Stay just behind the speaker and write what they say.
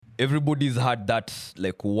everybody's had that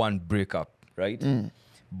like one breakup, right?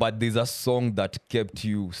 But there's a song that kept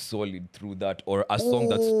you solid through that, or a song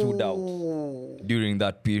that stood out during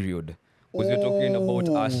that period. Because you're talking about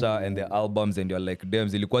Asha and the albums, and you're like, damn,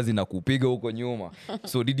 zilikuwa zinakupiga huko nyuma.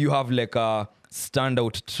 So did you have like a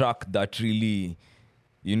standout track that really,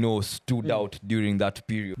 you know, stood out during that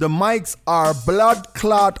period? The mics are blood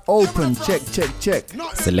clot open. Check.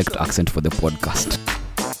 Select accent for the podcast.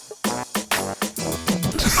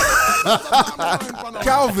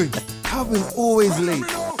 Calvin always late.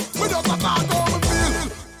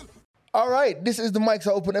 All right, this is the mics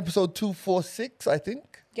are open, episode 246, I think.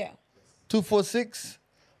 Yeah. 246.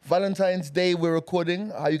 Valentine's Day, we're recording.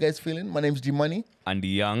 How you guys feeling? My name's G-Money. And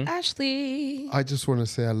Young. Ashley. I just want to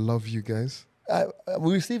say I love you guys.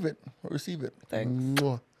 We receive it. Thanks.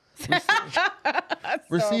 Mwah.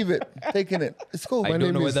 Receive it. Taking it. It's cool. I don't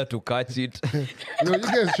know name is- whether to catch it No, you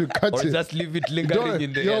guys should catch or it. just leave it lingering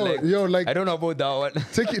in the air. Like, I don't know about that one.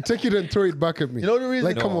 take it and throw it back at me. You know the reason-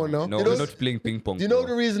 Like, come No, on now. No, You know- we're not playing ping pong. Do you know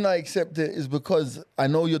bro. the reason I accept it is because I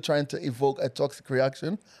know you're trying to evoke a toxic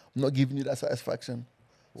reaction. I'm not giving you that satisfaction.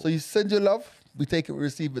 So you send your love, we take it, we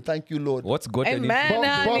receive it. Thank you, Lord. What's gotten Amen. into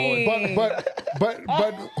honey.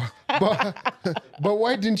 But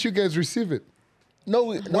why didn't you guys receive it? No,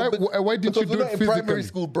 Why didn't you because we're do not it in primary physically?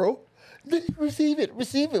 school, bro. Receive it.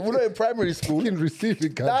 We're not in primary school. You can receive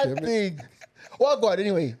it, That goddammit. thing. Well, God,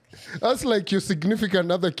 anyway. That's like your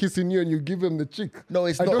significant other kissing you and you give him the cheek. No,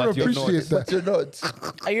 it's I not. don't But you're appreciate not. that. But you're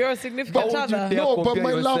not. Are you a significant How would you other? dare No, but compare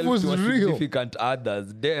my love yourself was to a real. significant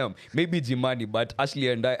others? Damn. Maybe Jimani, but Ashley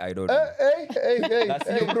and I don't know. Hey.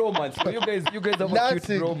 That's your romance. You guys have a Nothing.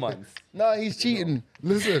 cute romance. Nah, he's cheating.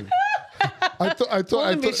 Listen. I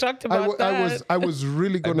Wouldn't be shocked about that. I was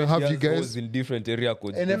really gonna have you was guys. in different area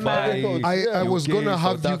codes. In different Dubai, area codes. I was UK, gonna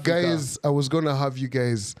have South you Africa. guys. I was gonna have you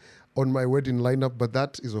guys on my wedding lineup, but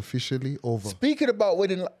that is officially over. Speaking about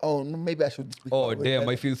wedding, no, maybe I should. Speak Oh about damn! wedding.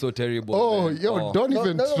 I feel so terrible. Oh, man. yo, don't No,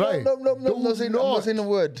 even no, try. No, I'm not saying a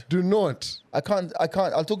word. Do not. I can't.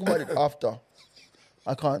 I'll talk about it after.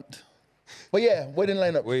 I can't. But yeah, wedding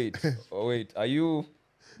lineup. Wait. Are you?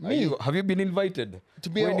 Have you been invited To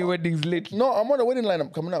be any a- weddings lately? No, I'm on a wedding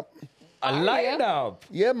lineup coming up. A lineup.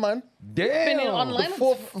 Yeah, man. Damn. Been online. The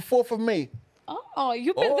 4th of May. Oh,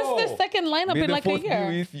 you've been. This is the second lineup May in the like a fourth be year.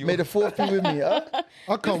 with you. May the 4th be with me, huh?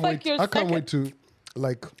 I can't like wait. your I can't second- wait to,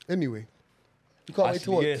 like. Anyway, You can't wait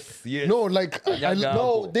to watch. Yes. no, like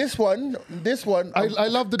No, this one. I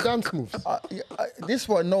love the dance moves. This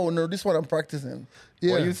one, no, this one I'm practicing.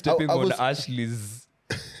 Yeah. Are you stepping I on was- Ashley's?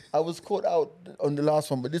 I was caught out on the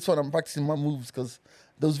last one, but this one I'm practicing my moves because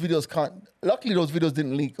those videos can't. Luckily, those videos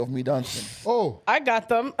didn't leak of me dancing. Oh, I got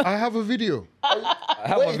them. I have a video. I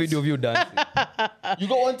have a Wait. video of you dancing. You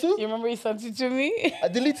got one too? You remember you sent it to me? I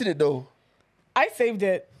deleted it though. I saved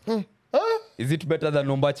it. Is it better than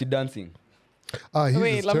Nombachi dancing? His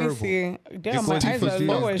Wait, is let terrible. me see. Damn, my Because eyes if are it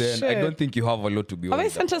low is, as then I don't shit. think you have a lot to be Have I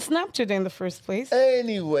worried sent a snap today in the first place?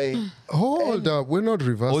 Anyway, Hold up, we're not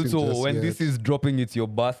reversing. Also, just when yet. this is dropping, it's your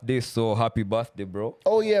birthday, so happy birthday, bro.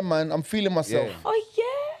 oh yeah, man, I'm feeling myself. Yeah. Oh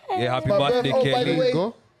yeah. Yeah, happy My birthday, birth- oh, by the Kelly. way-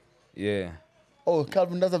 go. Yeah. Oh,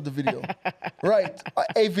 Calvin does have the video. Right,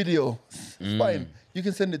 a video. It's fine. You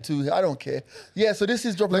can send it to. I don't care. Yeah, so this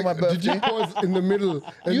is dropping on my Like, did birthday. you pause in the middle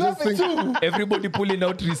and You just have it think? too. Everybody pulling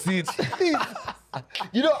out receipts.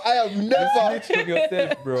 You know, I have never. Snitch on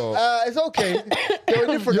yourself, bro. It's okay. There are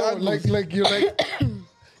different Yo, angles. like you're like.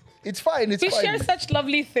 It's fine. It's We fine. share such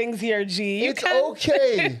lovely things here, G. You It's can.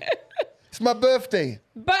 okay. It's my birthday.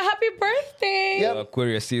 But happy birthday. Yep.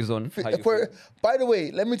 Aquarius season. How you feel? By the way,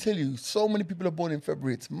 let me tell you, so many people are born in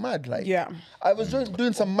February. It's mad. Like, Yeah. I was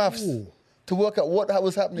doing some maths to work out what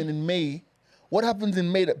was happening in May. What happens in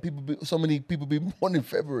May that so many people be born in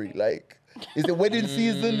February? Like, is it wedding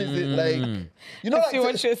season? Is it like, you know, I like, see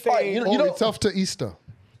what you're saying. You know, It's after Easter.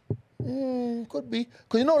 could be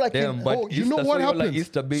because you know, like, Damn, but Oh, you know Easter, what so you're like happens?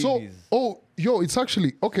 Easter So, babies. it's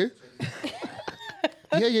actually okay.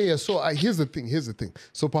 Yeah. So here's the thing.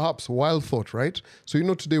 So perhaps wild thought, right? So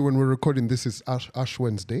today when we're recording, this is Ash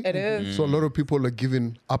Wednesday. It is. So a lot of people are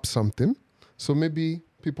giving up something. So maybe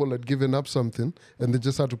people had given up something and they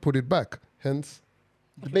just had to put it back. Hence,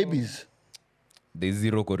 the babies. There's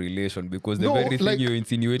zero correlation because the very thing you're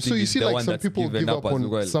insinuating so you is see, the like one some that's people given give up as on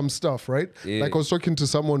well. some stuff, right? Yeah. Like I was talking to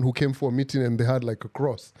someone who came for a meeting and they had like a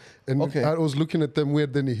cross, and Okay. I was looking at them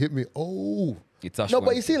weird. Then he hit me. Oh, It's Ash No, but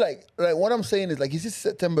you Wednesday. see, like what I'm saying is, like, you see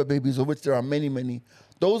September babies, of which there are many, many.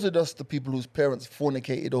 Those are just the people whose parents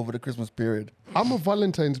fornicated over the Christmas period. I'm a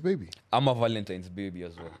Valentine's baby. I'm a Valentine's baby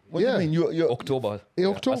as well. What do Yeah. you mean? You're October. Hey, Yeah,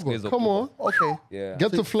 October, Ask is come on. okay. Yeah.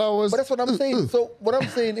 Get the flowers. But that's what I'm saying. So what I'm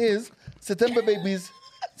saying is September babies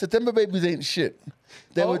September babies ain't shit.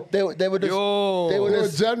 They were just Yo. they were They were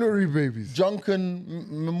just January babies.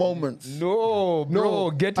 drunken moments. No, bro.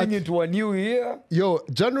 No, Getting into a new year. Yo,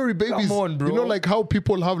 January babies. Come on, bro. You know, like how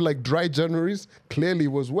people have like dry Januaries. Clearly,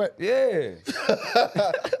 it was wet. Yeah.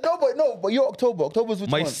 No, but you're October. October's which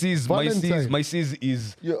My month? C's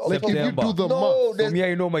is Yeah, Like if you September. do the No, month. So there's- me,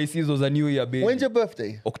 I know my C's was a new year, baby. When's your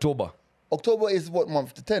birthday? October. October is what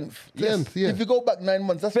month? The 10th. 10th, yeah. If you go back 9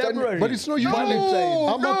 months, that's February. But it's not No, usually.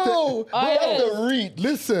 I'm not no, that's a reach.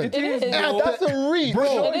 Listen, It is. That's a reach. Bro,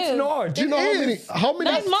 No, It it's is. not. do you know how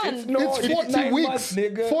many? 9 months. No, It's 40 9 weeks. months,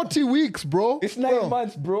 nigga. 40 weeks, bro. It's 9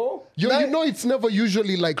 months, bro. You Nine- know it's never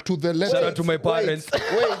usually like to the letter. Shout out to my parents.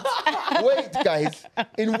 Wait, guys.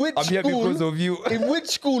 In which I'm here school? because of you. In which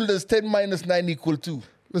school does 10 minus 9 equal 2?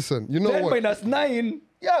 Listen, you know 10 what? minus 9.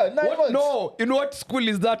 Yeah, 9 What? months. No. In what school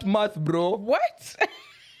is that math, bro? What?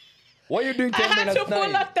 Why are you doing I 10 had minus to pull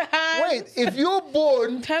 9? up the hand. Wait, if you're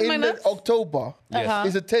born 10 in minutes? October, Yes.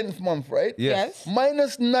 it's the 10th month, right? Yes.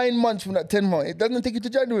 Minus 9 months from that 10 month, it doesn't take you to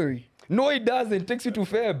January. No, it doesn't. It takes you to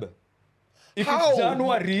Feb. If How? it's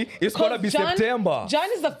January, it's going to be September. Jan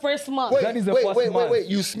is the first month. Wait, That is the wait, first wait, month. wait.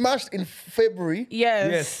 You smashed in February,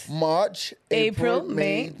 Yes. Yes. March, April,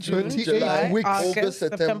 May, June, 28 July, weeks. August,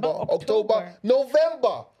 September, October, October.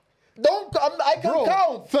 November. I can Bro,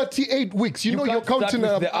 count. 38 weeks. You know can't you're counting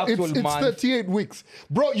start with the actual it's month. 38 weeks.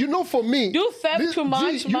 Bro, you know for me. Do Feb to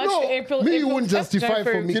March, you March know, to April, Me, you April wouldn't to justify for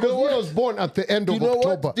February. me You because know I what? was born at the end Do of you know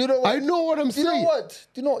October. what? Do you know what? I know what I'm Do you know saying. what?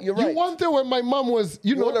 Do you know what? You're right. You weren't there when my mom was,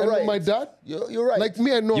 You're and right. my dad. You're right. Like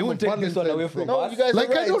me, I know You I'm won't a take this one Valentine's away thing. from no, us. you guys Like,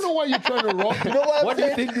 are right. I don't know why you're trying to rock. You know what? What do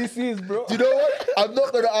you think this is, bro? Do you know what? I'm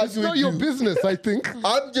not going to It's argue not with your you. business, I think.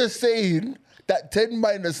 I'm just saying that 10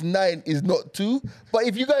 minus 9 is not 2. But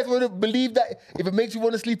if you guys want to believe that, if it makes you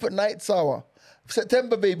want to sleep at night, sour.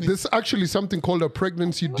 September, baby. There's actually something called a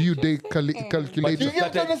pregnancy due date Do you calculator. get what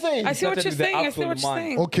I'm trying to say? I see what started you're with the saying. I see actual what you're month.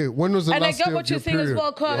 saying. Okay, when was the And I last get day what of you're your saying as period?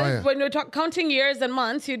 well, because Raya? when you're counting years and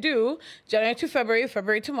months, you do January to February,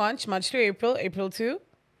 February to March, March to April, April to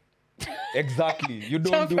Exactly. You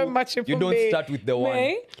don't January, do. March, You April, don't May, start with the one.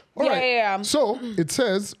 May. All Yeah, right. yeah, yeah. So it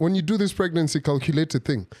says when you do this pregnancy calculator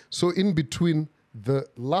thing, so in between the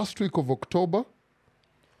last week of October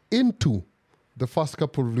into the first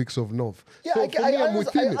couple of weeks of Nov. Yeah, so I, for I, me, I'm I,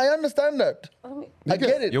 within I it. understand that. I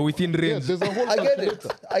get it. You're within Yeah, range. there's a whole I get calculator.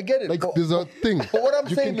 it. I get it. Like But- there's a thing. But what I'm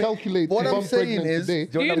you saying can calculate. what if I'm I'm saying pregnant is- today.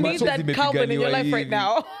 Do you Jonah need Masozi that Calvin in your life right Mepiganiwa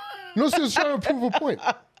now? No, so it's trying to prove a point.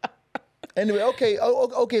 Anyway, okay,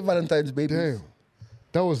 okay, Valentine's baby. Damn,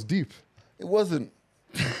 that was deep. It wasn't.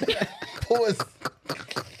 It was.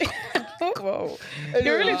 Whoa.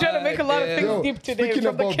 You're really trying to make a lot of things Yo, deep today. speaking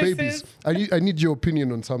From the about kisses. babies, I need your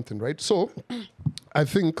opinion on something, right? So, I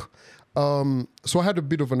think, so I had a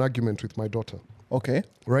bit of an argument with my daughter, Okay.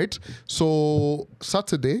 right? So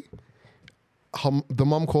Saturday, the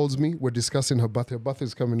mom calls me. We're discussing her birthday. Her birthday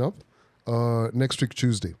is coming up next week,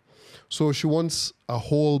 Tuesday. So she wants a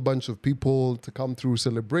whole bunch of people to come through,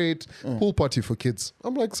 celebrate, pool party for kids.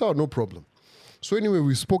 I'm like, so no problem. So anyway,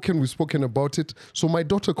 we've spoken about it. So my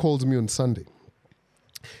daughter calls me on Sunday.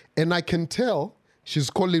 And I can tell she's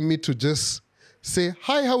calling me to just say,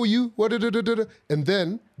 hi, how are you? And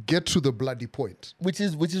then get to the bloody point. Which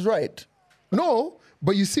is right. No,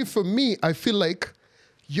 but you see, for me, I feel like,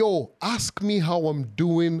 yo, ask me how I'm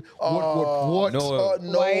doing, what. No.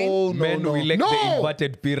 No, Men, no. we like No. the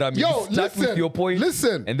inverted pyramid. Yo, Start listen, with your point.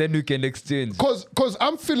 listen. And then we can exchange. Cause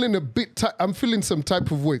I'm feeling I'm feeling some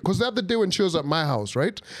type of way. Cause the other day when she was at my house,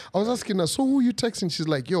 right? I was asking her, so who you texting? She's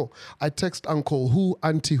like, yo, I text uncle who,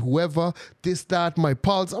 auntie whoever, this, that, my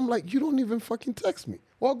pals. I'm like, you don't even fucking text me.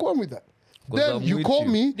 Well, go on with that. 'Cause Then I'm you with call you.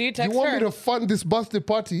 me, Do you text want her? me to fund this birthday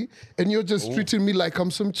party, and you're just treating me like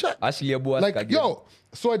I'm some chick. Ashley Abu ask Like, again. yo,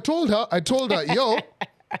 so I told her, yo,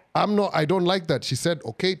 I don't like that. She said,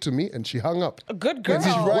 okay to me, and she hung up. A good girl.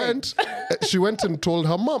 And she went and told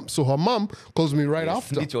her mom. So her mom calls me right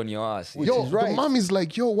after. Snitch on your ass. Yo, is right. the mom is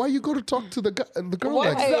like, yo, why you go to talk to the girl Why?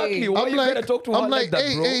 like that? Exactly. Why you gotta talk to her I'm like that,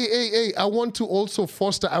 hey, bro? hey, I want to also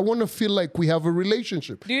foster, I want to feel like we have a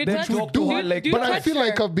relationship. Do you Then text talk to her like do you But I text feel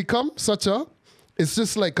like her? I've become it's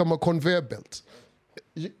just like I'm a conveyor belt.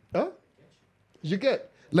 You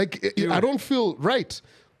get? Like, I don't feel right.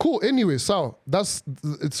 Cool. Anyway, so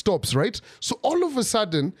it stops, right? So all of a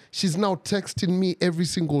sudden, she's now texting me every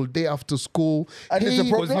single day after school. And it's a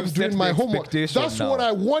problem? I'm You've doing set my the homework. expectation That's now. what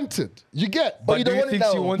I wanted. You get? But you do don't you want it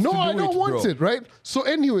think she now. wants No, to do I don't want bro? it, right? So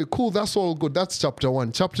anyway, cool. That's all good. That's chapter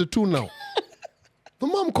 1. Chapter 2 now. The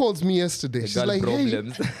mom calls me yesterday. She's Girl like, hey,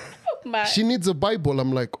 problems. Man. she needs a Bible.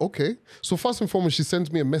 I'm like, okay. So first and foremost, she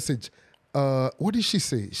sends me a message. What did she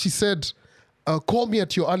say? She said, call me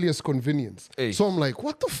at your earliest convenience. Hey. So I'm like,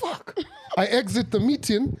 what the fuck? I exit the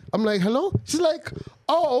meeting. I'm like, hello? She's like,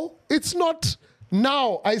 oh, it's not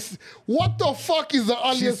now. What the fuck is the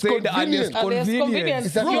earliest said the earliest convenience?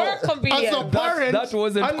 Convenience. Convenience. Your As a convenience. parent, that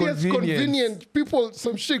wasn't earliest convenient. People,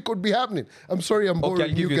 some shit could be happening. I'm sorry, I'm boring I'll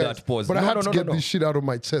give you guys, that pause. but I No, had no, to no, get no. this shit out of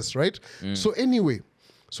my chest, right? So anyway,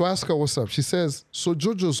 so I ask her what's up. She says, so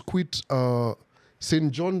Jojo's quit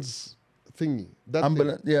St. John's thingy. That thing.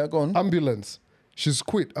 Ambulance. Yeah, go on. Ambulance. She's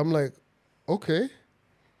quit. I'm like, okay.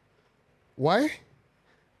 Why?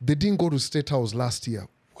 They didn't go to State House last year.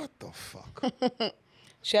 What the fuck?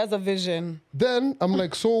 She has a vision. Then I'm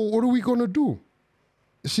like, so what are we going to do?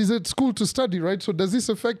 She's at school to study, right? So does this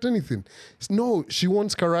affect anything? No, she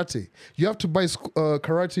wants karate. You have to buy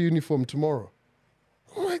karate uniform tomorrow.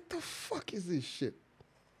 I'm like, the fuck is this shit?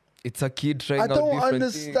 It's a kid trying I out don't different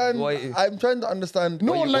understand. things. I'm trying to understand.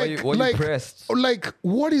 No, Why you- like, why you like, pressed? like,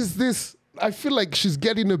 what is this? I feel like she's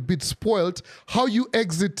getting a bit spoiled. How you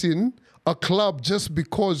exiting a club just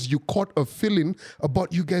because you caught a feeling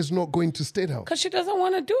about you guys not going to State House? Because she doesn't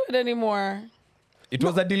want to do it anymore. It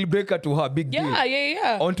was a deal breaker to her. Big deal.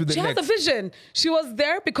 Yeah. On to the she has next. a vision. She was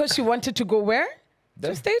there because she wanted to go where?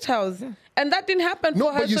 To State House. And that didn't happen No,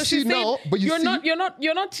 for her. but you So see she's saying, now- but you you're see- not,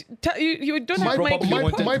 you don't My, have my probably people.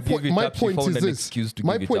 wanted my to give point, it my up. She point found is an this. excuse to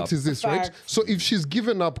My give it point up. is this, right? Facts. So if she's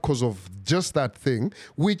given up because of just that thing,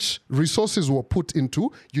 which resources were put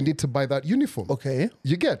into, you need to buy that uniform. Okay.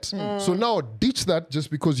 You get. So now ditch that just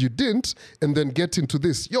because you didn't, and then get into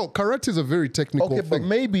this. Yo, karate is a very technical Okay, but thing.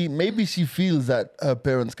 maybe she feels that her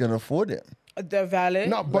parents can afford it. They're valid.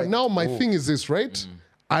 Now, but now my thing is this, right?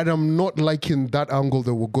 I'm not liking that angle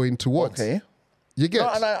that we're going towards. Okay. You get.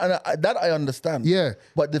 No, that I understand. Yeah.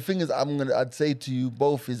 But the thing is, I'd say to you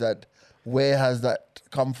both is that where has that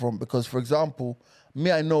come from? Because for example,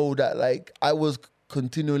 me, I know that like I was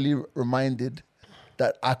continually reminded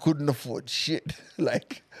that I couldn't afford shit.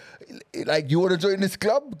 like you want to join this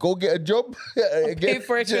club? Go get a job. Pay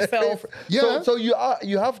for it yourself. Yeah. So you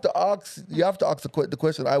have to ask the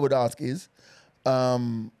question I would ask is,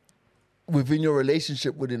 within your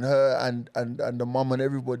relationship within her and the mom and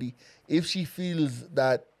everybody, if she feels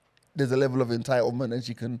that there's a level of entitlement and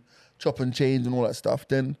she can chop and change and all that stuff,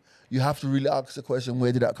 then you have to really ask the question,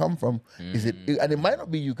 where did that come from? Is it, and it might not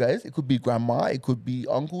be you guys, it could be grandma, it could be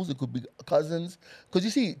uncles, it could be cousins. Because you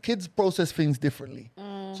see, kids process things differently.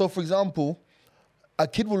 So for example, a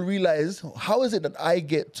kid will realize, how is it that I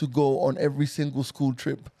get to go on every single school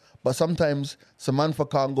trip, but sometimes Samantha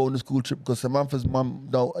can't go on the school trip because Samantha's mom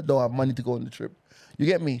don't have money to go on the trip. You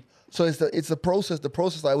get me? So it's the process. The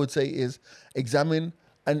process I would say is examine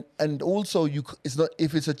and also it's not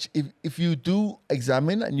if you do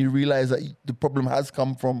examine and you realize that the problem has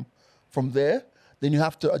come from there, then you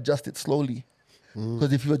have to adjust it slowly.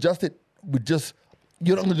 Because if you adjust it with just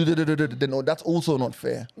you're not gonna do then no, that's also not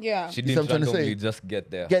fair. Yeah. She You see what didn't I'm trying to say? randomly just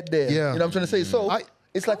get there. Get there. Yeah. You know what I'm trying to say? So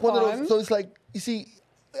it's like one of on. those. So it's like, you see,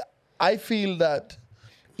 I feel that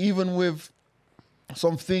even with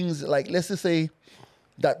some things, like let's just say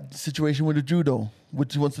that situation with the judo,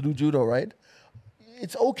 which he wants to do judo, right?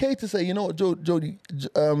 It's okay to say, you know what, Joe,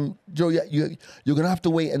 yeah, you're gonna have to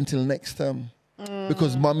wait until next term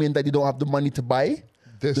because mommy and daddy don't have the money to buy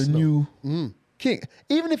This the no. new king.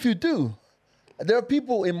 Even if you do, there are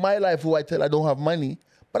people in my life who I tell I don't have money,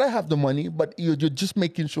 but I have the money. But you're just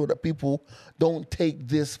making sure that people don't take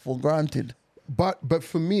this for granted. But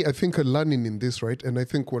for me, I think a learning in this, right? And I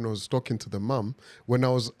think when I was talking to the mom, I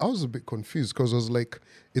was a bit confused because I was like,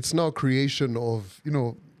 it's now a creation of,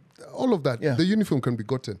 all of that. Yeah. The uniform can be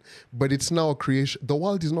gotten, but it's now a creation. The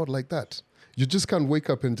world is not like that. You just can't wake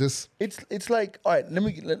up and just. It's like, all right, let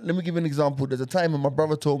me give an example. There's a time when my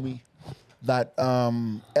brother told me that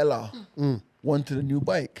Ella wanted a new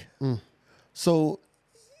bike. So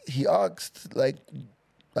he asked, like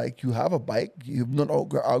you have a bike, you've not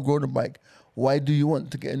outgrown a bike. Why do you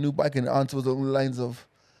want to get a new bike? And the answer was along the lines of,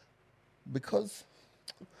 because.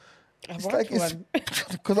 I It's want like one.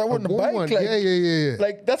 because I want a bike. One. Like, yeah.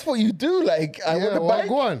 like that's what you do. Like I Yeah, want a well, bike.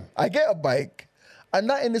 go on. I get a bike, and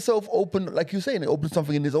that in itself opened, like you're saying, it opened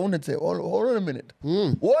something in his own and say, hold on a minute,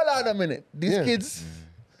 hold on a minute. These Yeah. kids,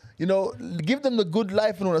 give them the good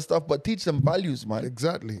life and all that stuff, but teach them values, man.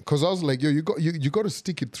 Exactly. Because I was like, yo, you got to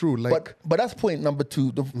stick it through. Like, But that's point number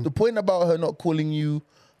two. The point about her not calling you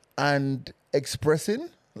and expressing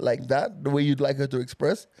like that, the way you'd like her to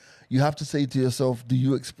express, you have to say to yourself, do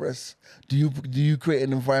you create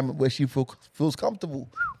an environment where she feels comfortable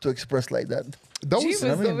to express like that? That was,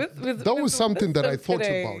 Jeebus, though, with that was something that I wisdom thought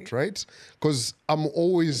today. about, right? Because I'm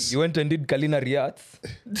always... You went and did culinary arts.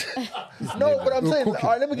 No, but I'm saying, cooking. all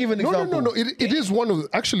right, let me give you an No, example. no. It is one of...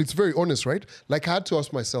 Actually, it's very honest, right? Like, I had to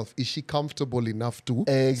ask myself, is she comfortable enough to speak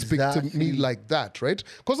to Exactly. me like that, right?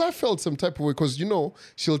 Because I felt some type of way, because,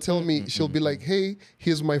 she'll tell me, she'll be like, hey,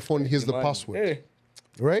 here's my phone, here's the Man, password, hey.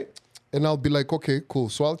 right? And I'll be like, okay, cool.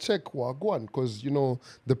 So I'll check Wagwan, because,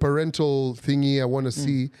 the parental thingy, I want to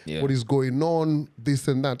see Yeah. what is going on, this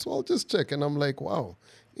and that. So I'll just check. And I'm like, wow,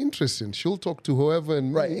 interesting. She'll talk to whoever and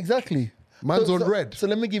me. Right, exactly. Man's on red. So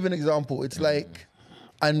let me give you an example. It's like,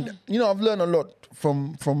 and I've learned a lot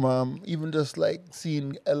from even just like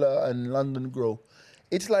seeing Ella and London grow.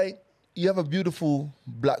 It's like you have a beautiful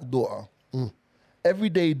black daughter. Every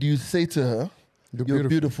day, do you say to her, "You're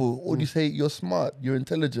beautiful," or do you say, "You're smart, you're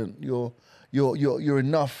intelligent, you're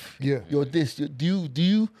enough, Yeah. you're this"? Do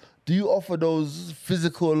you offer those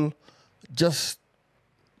physical, just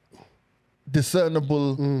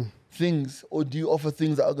discernible things, or do you offer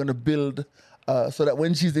things that are going to build so that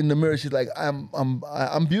when she's in the mirror, she's like, I'm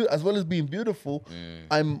as well as being beautiful,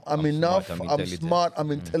 I'm enough, smart, I'm I'm intelligent. smart,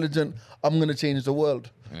 I'm intelligent, I'm going to change the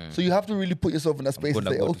world. So you have to really put yourself in that space and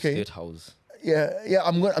Gonna say, go to okay, State House. yeah,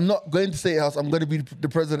 I'm not going to State House, I'm going to be the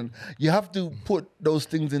president. You have to put those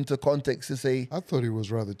things into context to say, I thought he was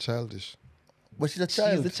rather childish. but she's a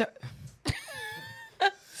child.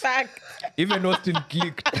 Fact. Even Austin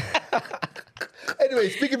clicked. Anyway,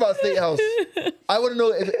 speaking about State House, I want to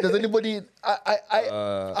know if there's anybody.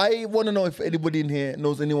 I want to know if anybody in here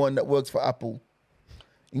knows anyone that works for Apple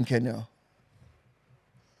in Kenya.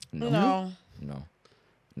 No. No.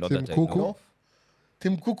 Not Tim that I Kuku? know. of.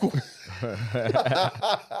 Tim Kuku.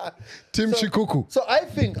 Tim Chikuku. So I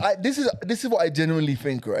think this is what I genuinely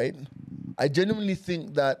think, right? I genuinely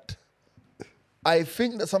think that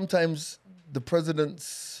sometimes the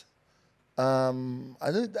president's I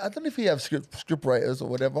don't know if he have script writers or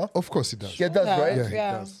whatever. Of course he does. Yeah, it does, right? Yeah, he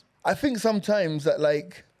Yeah. does. I think sometimes that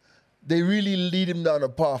like they really lead him down a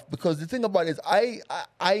path, because the thing about it is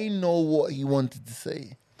I know what he wanted to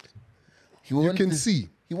say. You can see.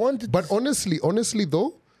 He wanted But to honestly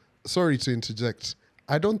though, sorry to interject,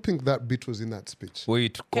 I don't think that bit was in that speech.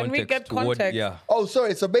 Wait, Can we get to what- contect? yeah. Oh,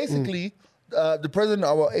 sorry. So basically, the president,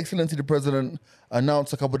 our excellency, the president,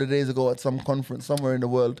 announced a couple of days ago at some conference somewhere in the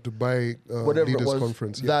world, Dubai whatever Leaders it was,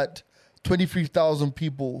 Conference. Yeah. that 23,000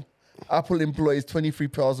 people, Apple employs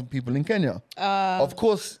 23,000 people in Kenya. Of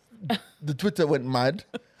course, the Twitter went mad,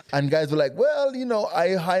 and guys were like, well,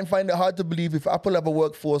 I find it hard to believe if Apple have a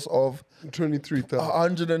workforce of 23,000.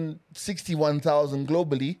 161,000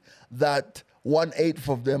 globally, that 1/8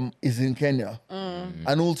 of them is in Kenya.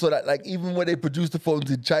 And also that like even when they produce the phones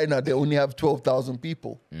in China, they only have 12,000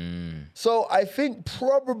 people. So I think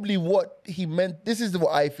probably what he meant, this is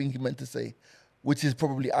what I think he meant to say, which is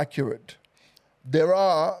probably accurate. There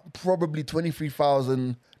are probably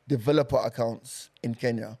 23,000 developer accounts in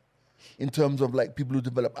Kenya in terms of like people who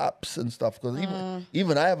develop apps and stuff. Because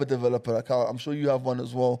even I have a developer account. I'm sure you have one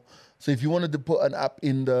as well. So if you wanted to put an app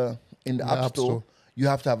in the App Store, you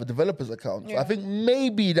have to have a developer's account. So I think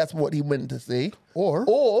maybe that's what he meant to say. Or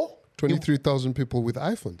Or 23,000 people with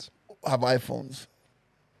iPhones. have iPhones.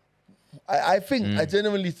 I think I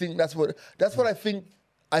genuinely think that's what I think.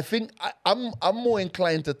 I'm more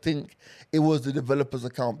inclined to think it was the developer's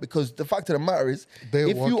account, because the fact of the matter is, They're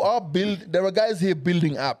if you working. there are guys here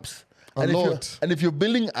building apps, A and lot. if you're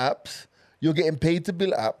building apps, you're getting paid to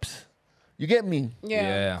build apps. You get me?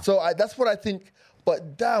 Yeah. So that's what I think.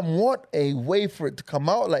 But damn, what a way for it to come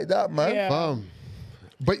out like that, man. Yeah.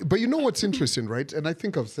 But you know what's interesting, right? And I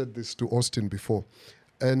think I've said this to Austin before,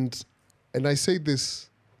 and I say this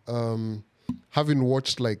having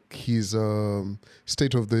watched like his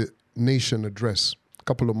State of the Nation address a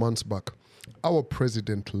couple of months back. Our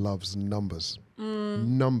president loves numbers.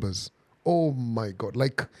 Numbers. Oh my God!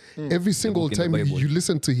 Like every single book in the time Bible. you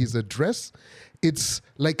listen to his address, it's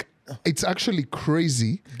like. It's actually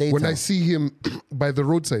crazy Data. when I see him by the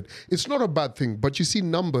roadside. It's not a bad thing, but you see,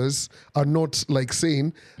 numbers are not like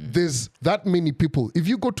saying there's that many people. If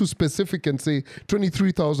you go to specific and say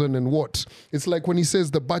 23,000 and what, it's like when he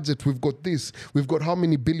says the budget, we've got this, we've got how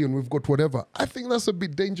many billion, we've got whatever. I think that's a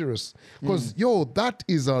bit dangerous because, that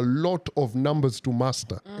is a lot of numbers to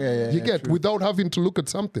master. You get, without having to look at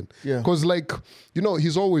something. Yeah. Because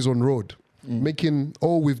he's always on road. Making,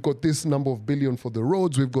 we've got this number of billion for the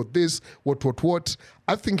roads, we've got this, what.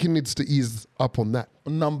 I think he needs to ease up on that.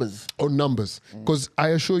 Numbers. On numbers. Because I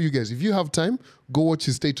assure you guys, if you have time, go watch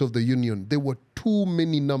his State of the Union. There were too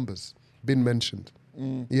many numbers being mentioned.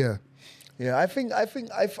 Yeah. Yeah, I think,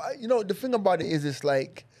 you know, the thing about it is, it's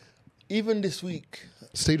like, even this week,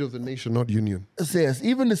 State of the nation, not union. yes,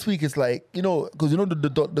 even this week, it's like, you know, because you know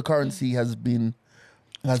the currency has been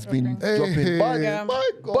dropping. Hey, But, Yeah.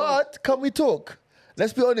 my God. but can we talk?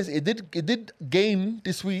 Let's be honest. It did gain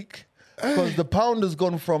this week because the pound has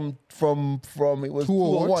gone from it was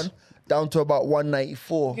 201 down to about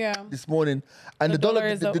 194 Yeah. this morning, and The the dollar dollar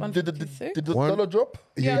is at did 156? the One- dollar drop?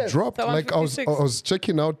 Yeah, Yeah, it dropped. it's at Like I was 156.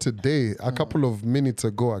 checking out today, a couple of minutes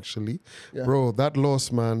ago, actually. Yeah. Bro, that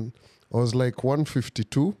loss, man, was like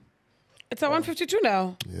 152. It's at 152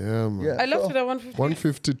 now. Yeah, man. Yeah. I left So- it at 150.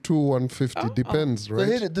 152, 150, depends, So right?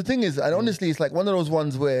 here, the thing is, and honestly, it's like one of those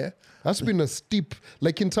ones where That's been a steep,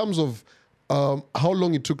 like in terms of how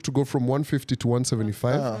long it took to go from 150 to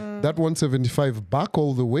 175. That 175 back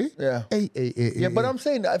all the way. Yeah. Yeah, but I'm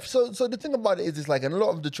saying that. So the thing about it is, it's like, and a lot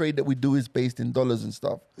of the trade that we do is based in dollars and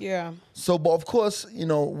stuff. Yeah. So, but of course, you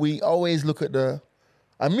know, we always look at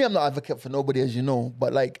I'm not advocate for nobody, as you know,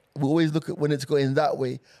 but like, we always look at when it's going that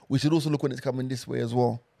way. We should also look when it's coming this way as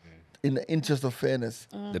well, in the interest of fairness.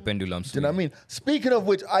 The pendulum Do you know what I swing mean? Speaking of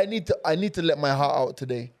which, I need to let my heart out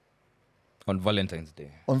today on Valentine's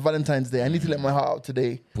Day. on Valentine's Day. I need to let my heart out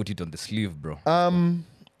today. Put it on the sleeve, bro.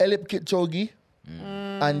 Eliud Kipchoge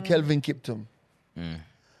and Kelvin Kiptum.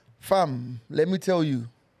 Fam, let me tell you,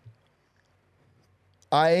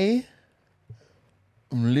 I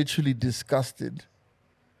am literally disgusted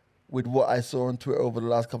with what I saw on Twitter over the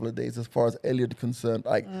last couple of days as far as Eliud concerned.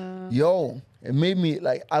 Like, yo, it made me,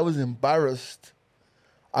 like, I was embarrassed.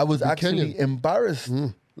 I was actually Kenyan. embarrassed.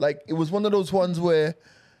 Like, it was one of those ones where,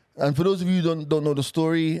 and for those of you who don't know the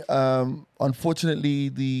story, unfortunately,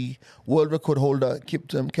 the world record holder,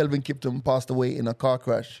 Kelvin Kiptum, passed away in a car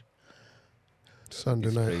crash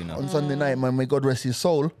Sunday night. Praying on Sunday night. Man, may God rest his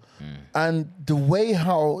soul. And the way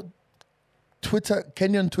how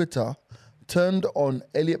Kenyan Twitter turned on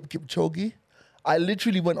Eliud Kipchoge, I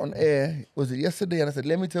literally went on air, was it yesterday? And I said,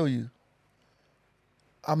 let me tell you,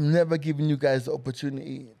 I'm never giving you guys the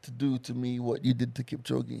opportunity to do to me what you did to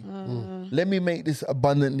Kipchoge. Let me make this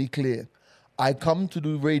abundantly clear. I come to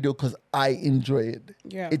do radio because I enjoy it.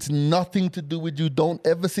 Yeah. It's nothing to do with you. Don't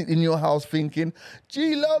ever sit in your house thinking,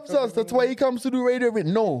 gee, loves us. That's why he comes to do radio.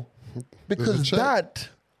 No, because check. that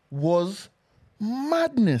was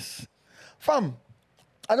madness. Fam,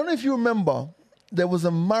 I don't know if you remember, there was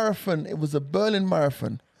a marathon. It was a Berlin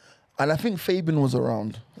marathon. And I think Fabian was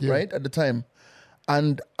around, Yeah. right, at the time.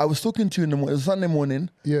 And I was talking to you in the morning, it was Sunday morning.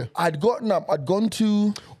 Yeah. I'd gotten up, I'd gone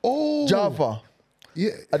to Java.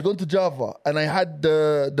 Yeah. I'd gone to Java and I had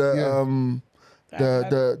the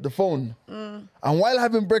phone. And while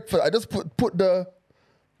having breakfast, I just put the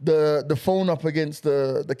phone up against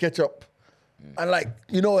the ketchup. And like,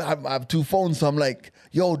 you know, I have two phones, so I'm like,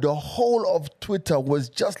 yo, the whole of Twitter was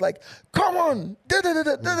just like, come on.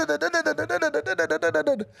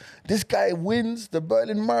 This guy wins the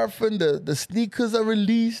Berlin Marathon, the sneakers are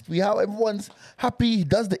released, everyone's happy, he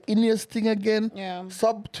does the Ineos thing again. Yeah.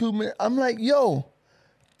 Sub 2 minutes. I'm like, yo,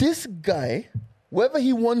 this guy, whether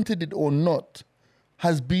he wanted it or not,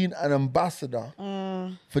 has been an ambassador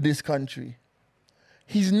for this country.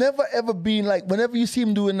 He's never ever been like, whenever you see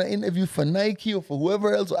him doing an interview for Nike or for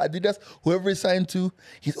whoever else, or Adidas, whoever he's signed to,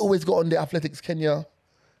 he's always got on the Athletics Kenya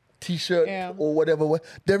t-shirt or whatever.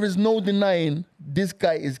 There is no denying this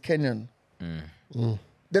guy is Kenyan.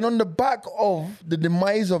 Then on the back of the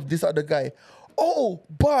demise of this other guy,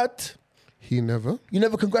 but He never. you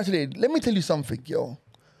never congratulated. Let me tell you something, yo.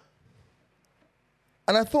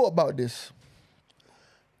 And I thought about this.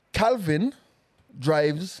 Calvin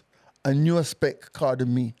drives a newer spec car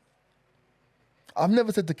than me. I've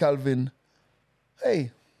never said to Calvin,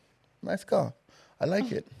 hey, nice car. I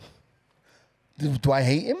like it. Do I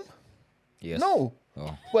hate him? Yes. No.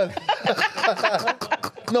 Oh. Well,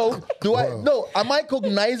 no. No. Am I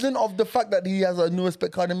cognizant of the fact that he has a newer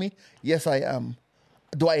spec car than me? Yes, I am.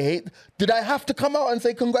 Do I hate? Did I have to come out and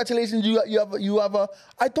say congratulations? You have a.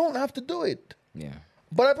 I don't have to do it. Yeah.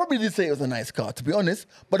 But I probably did say it was a nice car, to be honest.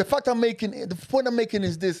 But the point I'm making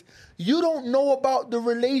is this: you don't know about the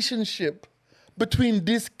relationship between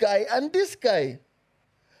this guy and this guy.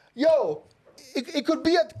 Yo, it could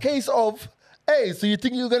be a case of, hey, so you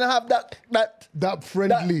think you're gonna have That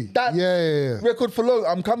friendly. that yeah. record for long?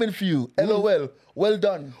 I'm coming for you. LOL. Well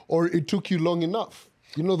done. Or it took you long enough.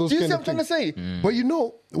 You know those Do you see kind what I'm of trying to things. say? But you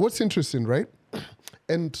know what's interesting, right?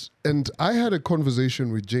 And I had a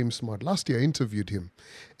conversation with James Smart last year. I interviewed him,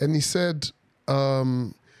 and he said,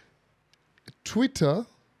 Twitter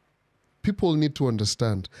people need to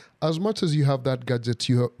understand, as much as you have that gadget,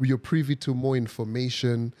 you're privy to more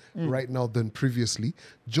information right now than previously.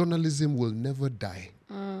 Journalism will never die.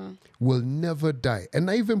 Will never die. And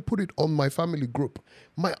I even put it on my family group.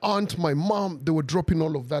 My aunt, my mom, they were dropping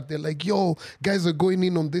all of that. They're like, yo, guys are going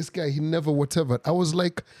in on this guy. He never whatever. I was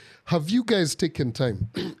like, have you guys taken time?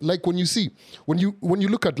 Like when you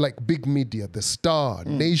look at like big media, The Star,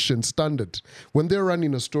 Nation, Standard, when they're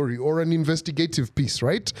running a story or an investigative piece,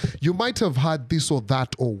 right? You might have had this or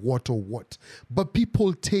that or what. But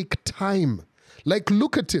people take time. Like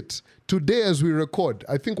look at it. Today as we record,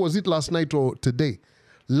 I think was it last night or today?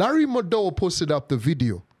 Larry Madowo posted up the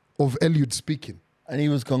video of Eliud speaking. And he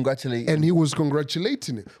was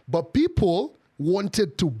congratulating. It. But people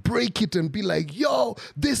wanted to break it and be like, yo,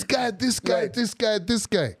 this guy.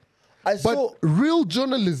 But real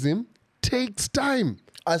journalism takes time.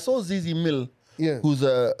 I saw Zizi Mill, who's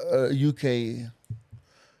a UK,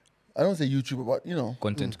 I don't say YouTuber, but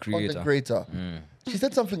Content creator. She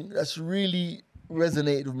said something that's really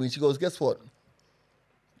resonated with me. She goes, guess what?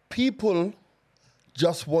 People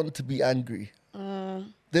just want to be angry.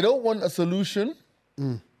 They don't want a solution.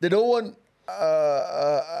 They don't want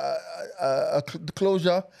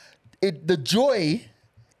closure. The joy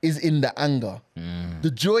is in the anger. The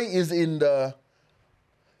joy is in the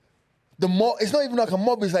mob. It's not even like a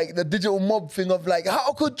mob. It's like the digital mob thing of like,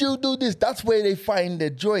 how could you do this? That's where they find their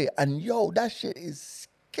joy. And that shit is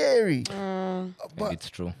scary. But it's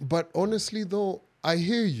true. But honestly, though, I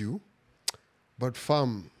hear you. But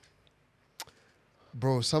fam,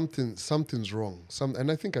 bro, something's wrong.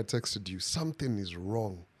 And I think I texted you. Something is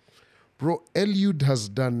wrong. Bro, Eliud has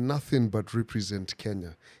done nothing but represent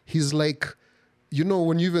Kenya. He's like,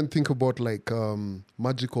 when you even think about like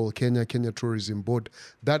Magical Kenya Tourism Board,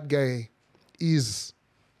 that guy is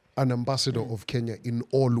an ambassador of Kenya in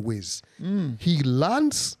all ways. He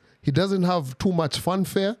lands, he doesn't have too much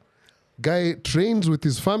fanfare. Guy trains with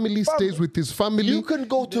his family, stays with his family. You can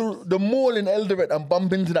go to the mall in Eldoret and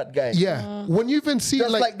bump into that guy. Yeah. When you even see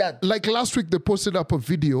just like that. Like last week they posted up a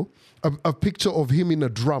video, a picture of him in a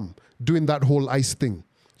drum doing that whole ice thing.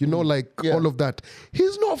 All of that.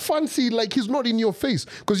 He's not fancy, like he's not in your face.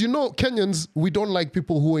 Because Kenyans, we don't like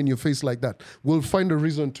people who are in your face like that. We'll find a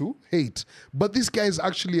reason to hate. But this guy is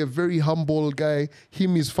actually a very humble guy.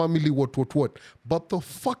 Him, his family, what. But the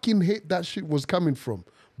fucking hate that shit was coming from.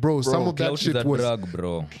 Bro, some of that shit was... drug,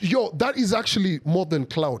 bro. Yo, that is actually more than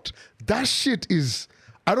clout. That shit is...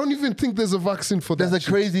 I don't even think there's a vaccine for that. There's a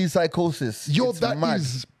crazy psychosis. Yo, that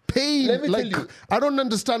is pain. Let me tell you. I don't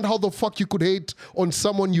understand how the fuck you could hate on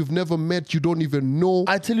someone you've never met, you don't even know.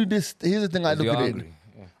 I tell you this. Here's the thing I look at it.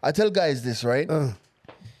 Yeah. I tell guys this, right?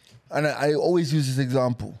 And I always use this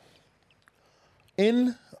example.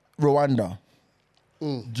 In Rwanda,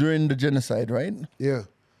 during the genocide, right? Yeah.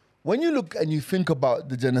 When you look and you think about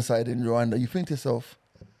the genocide in Rwanda, you think to yourself,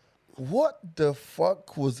 what the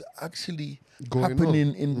fuck was actually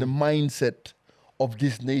happening in the mindset of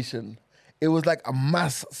this nation? It was like a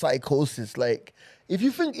mass psychosis. Like, if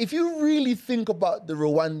you really think about the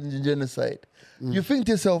Rwandan genocide, you think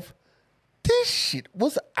to yourself, this shit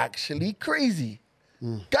was actually crazy.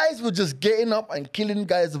 Guys were just getting up and killing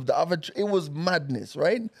guys of the other. It was madness,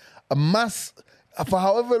 right? A mass, for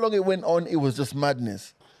however long it went on, it was just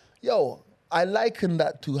madness. Yo, I liken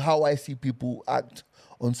that to how I see people act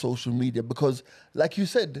on social media because, like you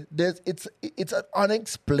said, it's an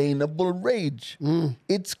unexplainable rage.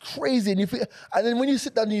 It's crazy, and then when you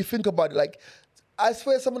sit down and you think about it, like I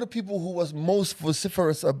swear, some of the people who was most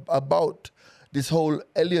vociferous about this whole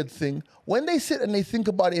Eliud thing, when they sit and they think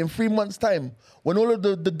about it in 3 months' time, when all of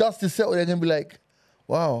the dust is settled, they're gonna be like,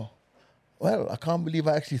 "Wow, well, I can't believe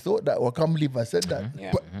I actually thought that, or I can't believe I said that."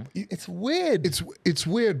 Yeah. But it's weird. It's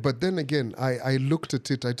weird, but then again, I looked at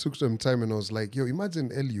it, I took some time and I was like, yo, imagine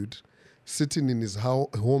Eliud sitting in his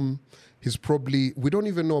home. He's probably, we don't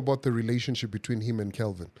even know about the relationship between him and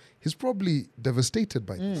Kelvin. He's probably devastated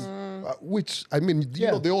by this. Which, I mean, you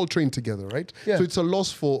know, they all train together, right? Yeah. So it's a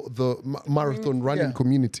loss for the marathon running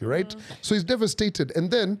community, right? So he's devastated.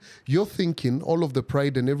 And then you're thinking all of the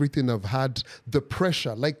pride and everything I've had, the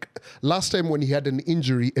pressure. Like last time when he had an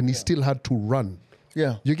injury and he still had to run.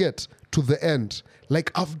 Yeah. You get to the end.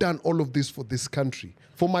 Like, I've done all of this for this country.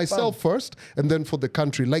 For myself first, and then for the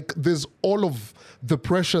country. Like, there's all of the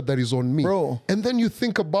pressure that is on me. Bro. And then you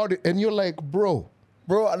think about it, and you're like, bro,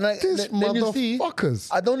 and like, these then you see, motherfuckers.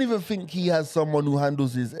 I don't even think he has someone who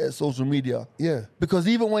handles his social media. Yeah. Because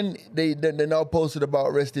even when they now posted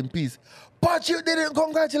about rest in peace, but you didn't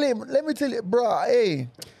congratulate him. Let me tell you, bro, hey.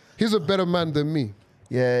 He's a better man than me.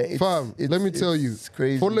 Yeah, it's, Fam, let me tell you. It's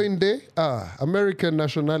crazy. Following day, American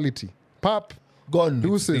nationality. Pop. Gone.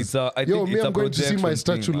 Deuces. I Yo, think me, it's a I'm going to see my projection thing,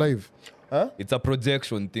 statue man. live. It's a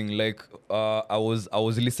projection thing. Like I was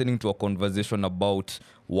listening to a conversation about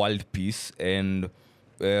world peace and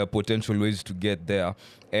potential ways to get there,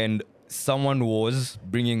 and someone was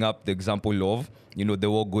bringing up the example of the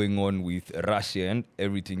war going on with Russia and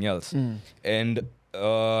everything else, and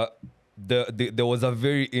there was a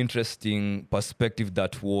very interesting perspective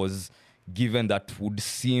that was given that would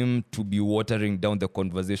seem to be watering down the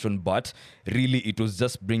conversation, but really it was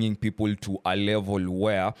just bringing people to a level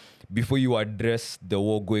where before you address the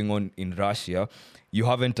war going on in Russia, you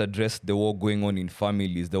haven't addressed the war going on in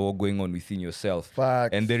families, the war going on within yourself.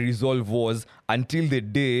 Facts. And the resolve was until the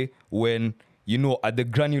day when, at the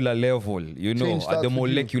granular level, Change at starts the with you.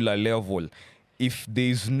 molecular level, if there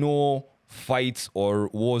is no fights or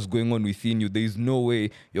wars going on within you, there is no way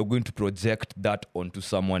you're going to project that onto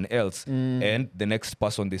someone else and the next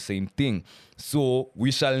person the same thing. So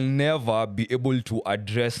we shall never be able to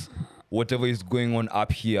address whatever is going on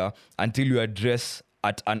up here until you address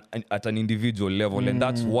at an individual level. And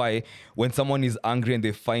that's why when someone is angry and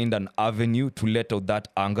they find an avenue to let out that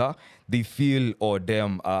anger, they feel, oh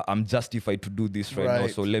damn, I'm justified to do this right now,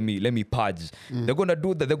 Right. so let me purge. They're gonna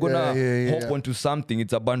do that. They're gonna hop onto something.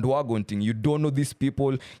 It's a bandwagon thing. You don't know these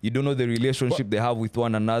people. You don't know the relationship they have with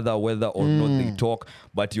one another, whether or not they talk.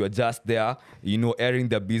 But you're just there, airing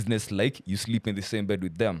their business like you sleep in the same bed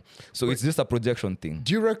with them. So it's just a projection thing.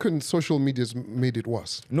 Do you reckon social media's made it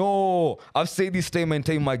worse? No, I've said this time and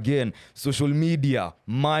time again. Social media,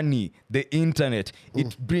 money, the internet,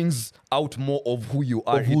 it brings out more of who you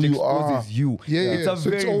are. Of who it you exposes are. you. Yeah, It's yeah. a So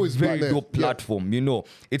it's very, always very been there. dope Yeah. platform,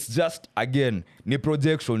 It's just, again, the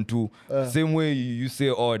projection too. Same way you say,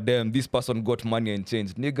 oh, damn, this person got money and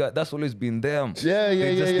changed. Nigga, that's always been them. Yeah,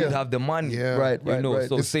 They just yeah. didn't have the money. Yeah. Right. So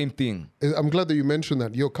It's- same thing. I'm glad that you mentioned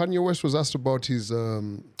that. Yo, Kanye West was asked about his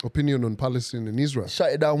opinion on Palestine and Israel.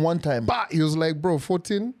 Shut it down one time. But he was like, bro,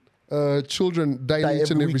 14 children died Die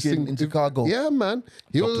each and every every weekend single in Chicago. Yeah, man.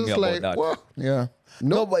 He Talk to was me just about like, that. what? Yeah.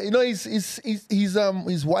 No, but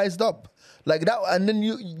he's wised up like that, and then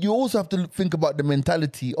you also have to think about the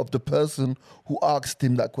mentality of the person who asked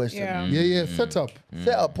him that question. Yeah. Yeah, set up.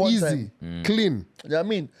 Set up one Easy, time. clean. You know what I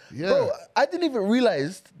mean? Yeah. Bro, I didn't even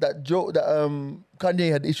realize that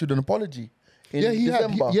Kanye had issued an apology in Yeah, he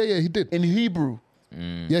December. had. He did. In Hebrew.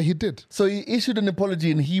 Yeah, he did. So he issued an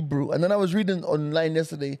apology in Hebrew, and then I was reading online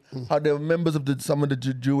yesterday how the members of some of the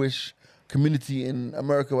Jewish community in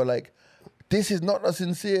America were like, "This is not a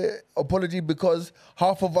sincere apology because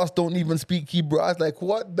half of us don't even speak Hebrew." I was like,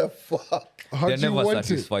 "What the fuck?" How They're do you never want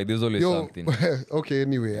satisfied. it? There's always something. Okay,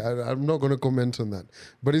 anyway, I'm not going to comment on that.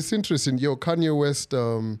 But it's interesting. Yo, Kanye West,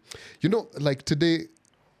 like today,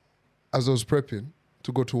 as I was prepping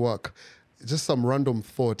to go to work, just some random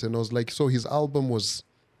thought. And I was like, so his album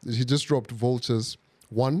he just dropped Vultures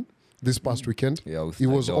 1 this past weekend. Yeah, with it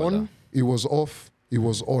my was daughter. on, it was off, it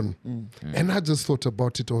was on. And I just thought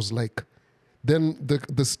about it. I was like, then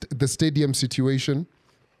the stadium situation,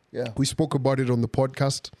 Yeah. we spoke about it on the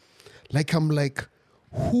podcast. Like, I'm like,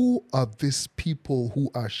 who are these people who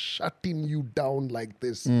are shutting you down like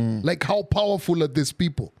this? Like, how powerful are these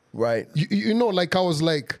people? Right. Like, I was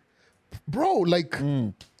like, bro, like,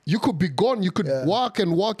 you could be gone. You could walk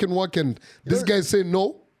and walk and walk. And this guy say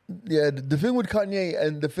no. Yeah, the thing with Kanye,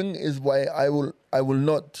 and the thing is why I will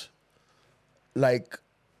not like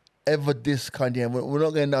ever diss Kanye. And we're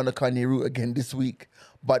not going down the Kanye route again this week.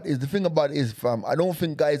 But the thing about it is, fam, I don't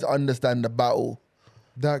think guys understand the battle,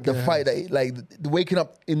 That the guy fight, has- the waking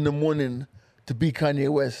up in the morning to beat Kanye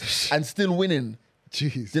West and still winning.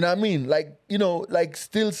 Jeez. Do you know what I mean? Like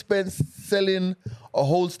still selling a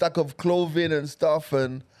whole stack of clothing and stuff,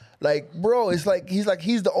 and like, bro, it's like he's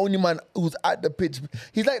the only man who's at the pitch.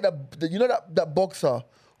 He's like that boxer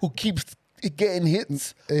who keeps getting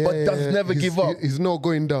hits but does never He's- give up. He's not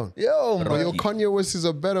going down. Yo, But man. yo, Kanye West is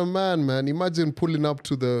a better man. Imagine pulling up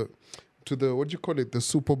to the what do you call it, the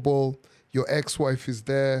Super Bowl. Your ex-wife is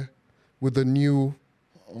there with a new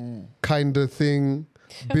kind of thing,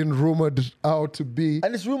 been rumored out to be.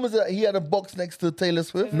 And it's rumors that he had a box next to Taylor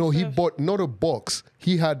Swift. No, he bought not a box.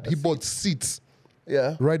 He bought seats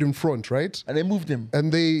Yeah, right in front, right? and they moved him.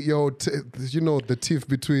 And they, the tiff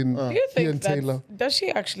between Do you he think and Taylor. does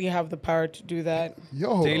she actually have the power to do that?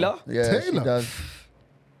 Yo, Taylor? Yeah, she Taylor. does.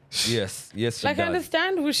 Yes, she Like, I does.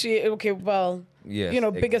 understand who she. Okay, well, Yes,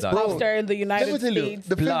 biggest exactly. pop star in the United tell you, States,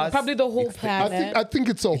 the thing- probably the whole It's the- planet. I think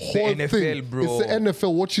it's a It's the whole NFL, thing. bro. It's the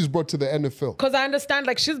NFL. What she's brought to the NFL. Because I understand,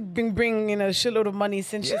 like, she's been bringing in a shitload of money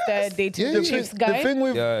since she started dating Yeah, the yeah. Chiefs guy. The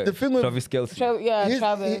thing with Travis Kelce.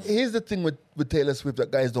 Travis. Here's the thing with Taylor Swift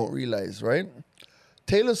that guys don't realize, right?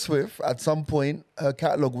 Taylor Swift, at some point, her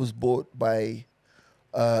catalog was bought by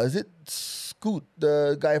Is it Scoot,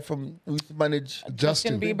 the guy from who used to manage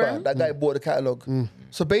Justin Bieber. That guy bought the catalog.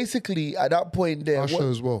 So basically, at that point, there, Usher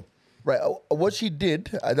as well. right? What she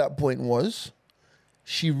did at that point was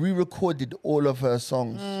she re-recorded all of her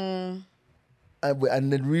songs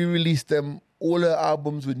and then re-released them, all her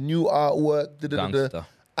albums with new artwork, Gangster.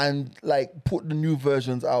 and like put the new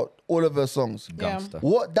versions out, all of her songs. Gangster.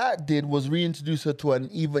 What that did was reintroduce her to an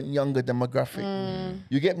even younger demographic.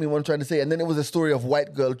 You get me what I'm trying to say? And then it was a story of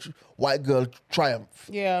white girl triumph.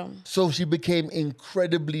 Yeah. So she became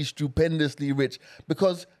incredibly, stupendously rich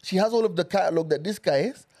because she has all of the catalog that this guy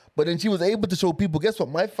is, but then she was able to show people, guess what,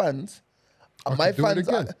 my fans. My do it fans,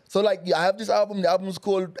 again. so like, I have this album. The album's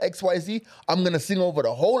called XYZ. I'm gonna sing over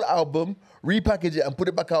the whole album, repackage it, and put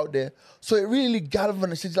it back out there. So it really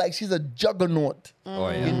galvanized. She's a juggernaut Oh,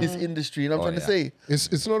 yeah. in this industry. You know what I'm Oh, trying to yeah.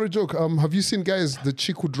 say? It's not a joke. Have you seen, guys, the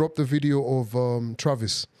chick who dropped the video of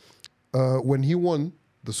Travis when he won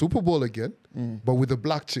the Super Bowl again, but with a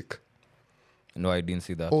black chick? No, I didn't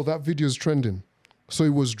see that. Oh, that video is trending. So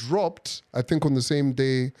it was dropped, I think, on the same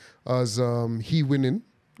day as he winning,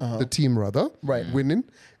 the team rather, Right. winning.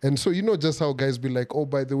 And so you know just how guys be like, oh,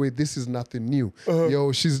 by the way, this is nothing new.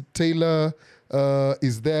 Yo, she's Taylor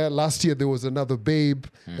is there. Last year there was another babe,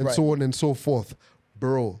 and Right. so on and so forth.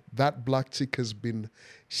 Bro, that black chick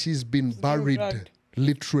she's been buried, drugged.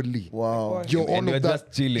 literally. Wow. Yo, all And you're of that.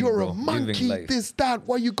 just chilling, You're bro, a living monkey. life. This, that.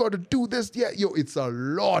 Why you gotta do this? Yeah, yo, it's a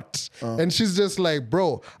lot. And she's just like,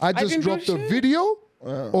 bro, I just didn't do dropped a shit. video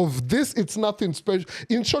of this. It's nothing special.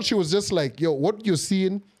 In short, she was just like, yo, what you're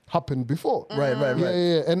seeing happened before. Right.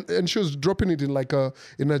 Yeah. And she was dropping it in like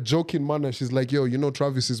in a joking manner. She's like, yo, you know,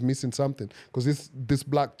 Travis is missing something because this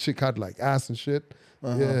black chick had like ass and shit.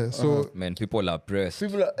 Yeah. So Man, people are pressed.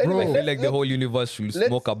 People are, Bro. I feel like the whole universe should let's-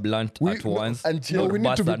 smoke a blunt at once, and chill. or we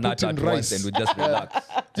need to bust be a nut putting at rice. once, and we just relax.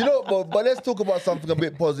 you know, but let's talk about something a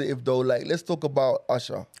bit positive though. Like, let's talk about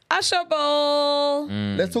Usher. Usher Bowl.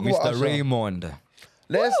 Let's talk about Mr. Usher. Raymond.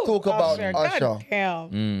 Let's talk about Usher. God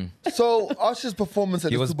damn. So Usher's performance at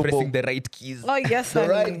He the was Super Bowl, pressing the right keys. Oh yes, the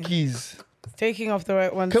honey. right keys. Taking off the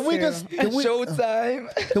right ones. Can we too. just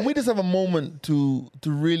Showtime. can we just have a moment to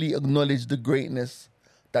really acknowledge the greatness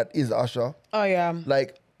that is Usher? Oh yeah.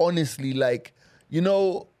 Like, honestly, like, you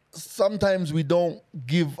know, sometimes we don't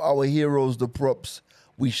give our heroes the props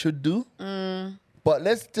we should do. But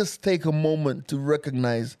let's just take a moment to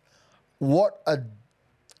recognize what a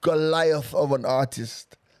Goliath of an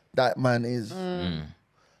artist that man is.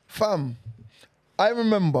 Fam, I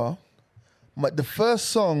remember the first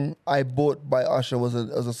song I bought by Usher was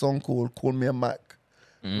a song called Call Me a Mac.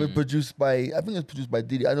 It was produced by, I think it was produced by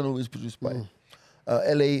Diddy. I don't know who it was produced by.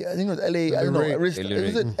 LA, I think it was LA, I don't know. Ray. Was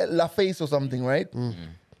it La Face or something, right?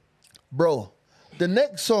 Bro, the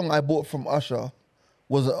next song I bought from Usher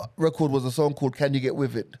was a song called Can You Get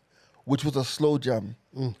With It, which was a slow jam,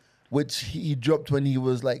 which he dropped when he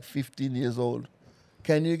was like 15 years old.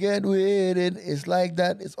 Can you get with it? It's like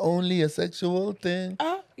that. It's only a sexual thing.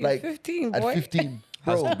 You're 15, at boy. 15.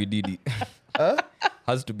 Has Bro, to be Diddy.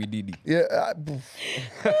 Has to be Diddy. yeah,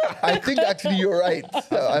 I think actually you're right.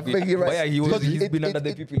 I think you're right. But yeah, Because he's been under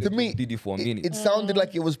the people to like me, Diddy for a minute. It sounded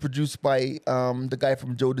like it was produced by the guy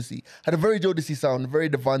from Jodeci. Had a very Jodeci sound, very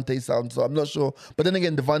Devante sound. So I'm not sure. But then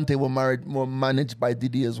again, Devante were managed by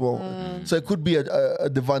Diddy as well. So it could be a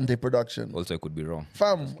Devante production. Also, I could be wrong.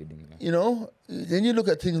 Fam, Just kidding, yeah. you know, then you look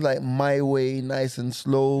at things like My Way, Nice and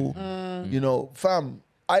Slow. You know, fam,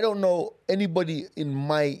 I don't know anybody in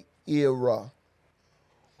my era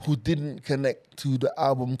who didn't connect to the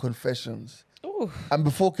album Confessions. Ooh. And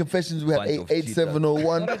before Confessions, we had Bunch of 8701.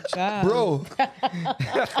 What a jam. Bro,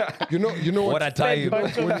 you know What a time.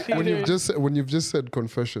 Bunch of when you've just said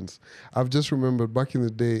Confessions, I've just remembered back in the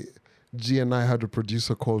day, G and I had a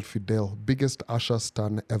producer called Fidel, biggest Usher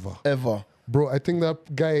stan ever. ever. Bro, I think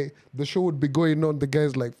that guy, the show would be going on. The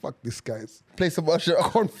guy's like, fuck this guy's Play some Usher.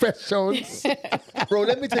 Confessions. Bro,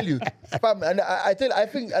 let me tell you, fam, and I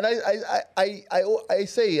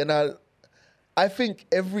say, and I think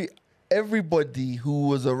everybody who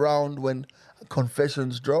was around when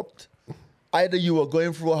Confessions dropped, either you were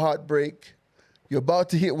going through a heartbreak, you're about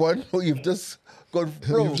to hit one, or you've just gone.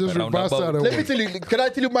 Bro, You've just Round reversed about. that. let me tell you. Can I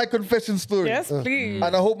tell you my confession story? Yes, please.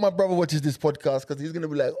 And I hope my brother watches this podcast because he's gonna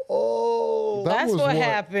be like, oh. That That's was what what-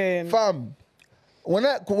 happened. Fam,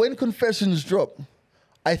 when Confessions dropped,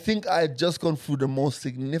 I think I had just gone through the most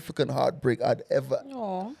significant heartbreak I'd ever.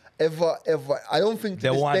 Aw. I don't think to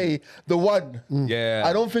The this one. day, the one. Yeah.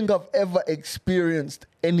 I don't think I've ever experienced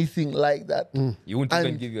anything like that. You won't even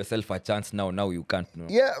And- give yourself a chance now. Now you can't. No.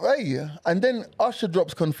 Yeah, right. Yeah. And then Usher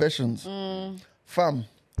drops Confessions. Fam,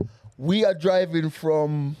 we are driving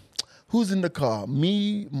from Who's in the car?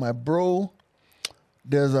 Me, my bro.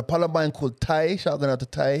 There's a Palabine called Ty. Shout out to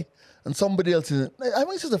Ty. And somebody else is. I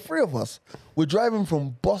think it's just the three of us. We're driving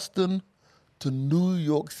from Boston to New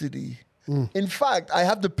York City. In fact, I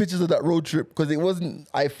have the pictures of that road trip because it wasn't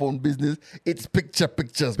iPhone business. It's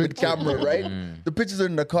pictures with camera, right? The pictures are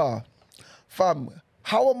in the car. Fam,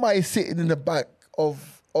 how am I sitting in the back of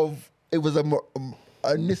it was a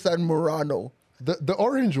Nissan Murano. The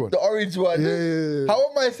orange one. The orange one. Yeah. How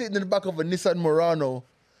am I sitting in the back of a Nissan Murano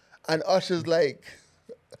and Usher's like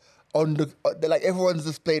on the like everyone's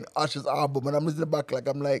just playing Usher's album and I'm just in the back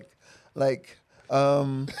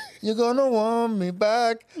you're gonna want me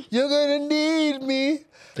back. You're gonna need me.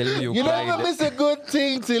 Tell me You never miss a good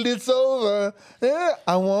thing till it's over. Yeah,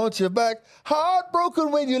 I want you back.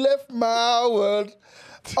 Heartbroken when you left my world.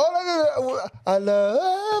 I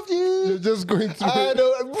love you. You're just going through I it.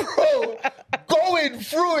 know, bro. Going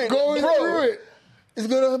through it. Going bro. through it. It's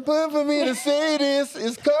gonna happen for me to say this.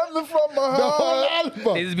 It's coming from my The whole heart.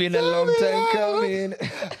 album. It's been a long time coming.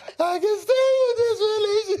 I can stay in this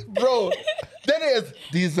relationship, bro. Then it's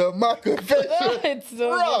these are my confessions. It's so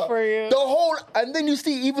Bruh, good for you. The whole, and then you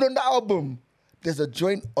see even on the album, there's a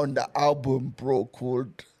joint on the album, bro,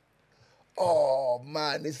 called. Oh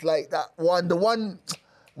man, it's like that one. The one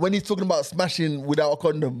when he's talking about smashing without a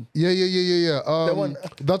condom. Yeah. The one.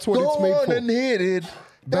 That's what Go it's made on for. and hit it.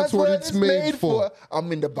 That's what it's made for.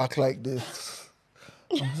 I'm in the back like this.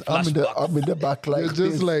 I'm in the back like You're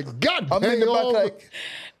this. just like, God I'm in the back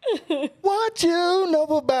like, what you know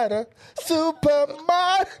about a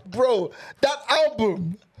Superman? Bro, that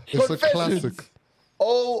album. It's a Confessions. classic.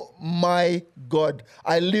 Oh my God.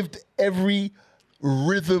 I lived every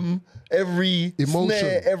rhythm, every Emotion.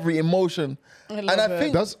 snare, every emotion. And love I it.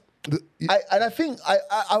 think That's I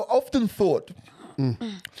often thought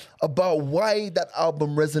about why that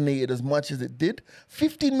album resonated as much as it did.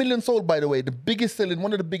 15 million sold, by the way, one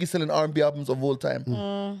of the biggest selling R&B albums of all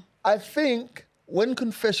time. I think when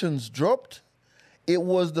Confessions dropped, it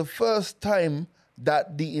was the first time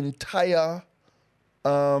that the entire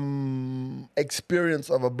experience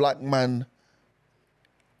of a black man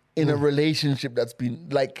in a relationship that's been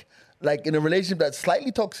like in a relationship that's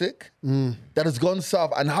slightly toxic, that has gone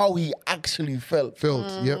south, and how he actually felt.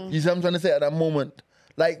 Yep. You see what I'm trying to say at that moment?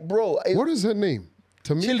 Like, bro, What is her name?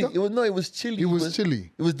 Tamika? Chili. It was Chili. It was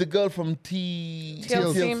Chili. It was the girl from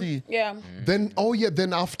TLC. Yeah. Then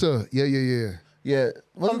then after. Yeah. Yeah.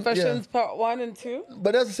 Confessions Part 1 and 2.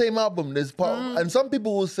 But that's the same album. There's part, and some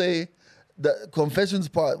people will say that Confessions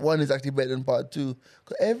Part 1 is actually better than Part 2.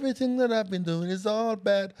 'Cause everything that I've been doing is all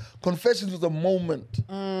bad. Confessions was a moment.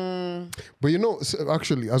 But you know,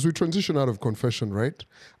 actually, as we transition out of Confession, right?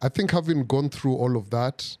 I think having gone through all of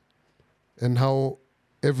that and how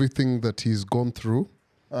everything that he's gone through,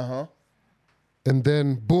 and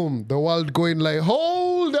then boom, the world going like,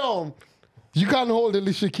 hold on. You can't hold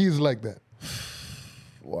Alicia Keys like that.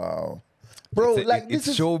 Wow. Bro, It's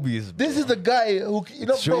showbiz. This is the guy who,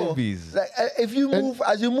 bro, Showbiz. like, if you move,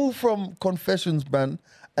 as you move from Confessions, man,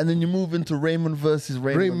 and then you move into Raymond versus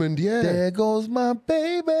Raymond. Raymond, yeah. There goes my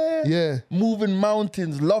baby. Yeah. Moving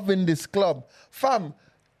mountains, loving this club. Fam,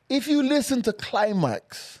 if you listen to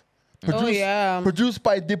Climax, produced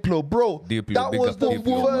by Diplo, bro, Diplo, that big was up the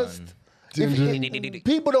Diplo, first. man.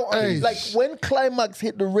 People don't Hey. like when Climax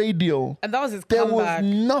hit the radio. And that was his There comeback. was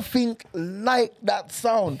nothing like that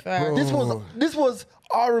sound. Fair. This was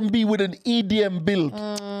R&B with an EDM build.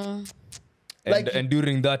 And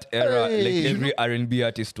during that era, Hey. like every R&B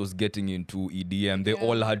artist was getting into EDM. They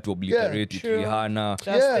all had to obliterate it. True. Rihanna,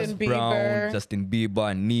 Justin Chris Bieber. Brown, Justin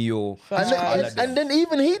Bieber, Neo. And then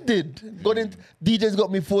even he did. DJ's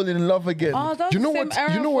got me falling in love again. Oh, that's You know the same what?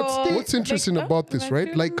 era You know for what's interesting Make about this, Up, right?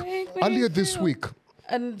 Make Like You Make Me earlier this Feel. week,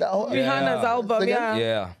 And Oh, Rihanna's album, Second? yeah.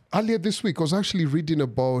 Yeah. I was actually reading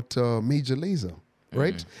about Major Lazer,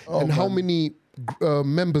 right? And how many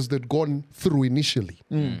members they'd gone through initially.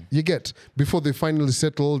 You get before they finally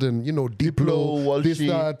settled, and Diplo, this, Walshy,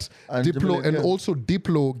 that, and Diplo, Timberlake, and yeah. also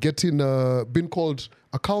Diplo getting been called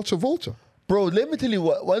a culture vulture. Bro, let me tell you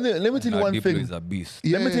one Diplo thing. is a beast.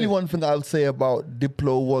 Let me Yeah. tell you one thing I'll say about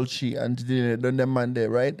Diplo, Walshy, and them man there,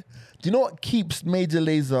 right? Do you know what keeps Major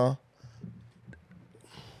Lazer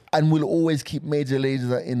and will always keep Major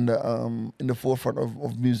Lazer in the forefront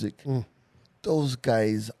of music? Those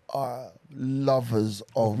guys are lovers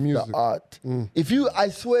of music. the art. I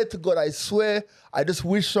swear to God, I just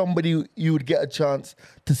wish you would get a chance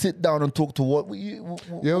to sit down and talk to Walshy.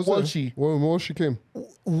 When Walshy came.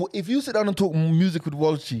 If you sit down and talk music with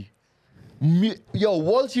Walshy,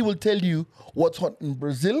 Walshy will tell you what's hot in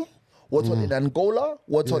Brazil, what's hot in Angola,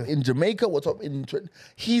 what's hot in Jamaica, what's hot in.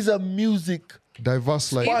 He's a music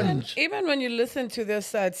diverse like Sponge. Even when you listen to their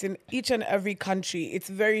sets in each and every country, it's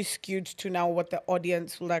very skewed to now what the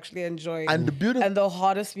audience will actually enjoy. And the beautiful- and the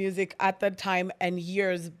hottest music at that time and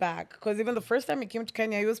years back. Because even the first time he came to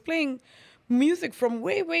Kenya, he was playing music from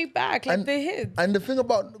way, way back, like the hits. And the thing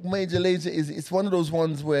about Major Lazer is it's one of those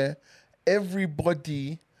ones where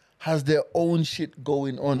everybody has their own shit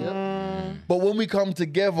going on. But when we come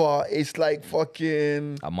together, it's like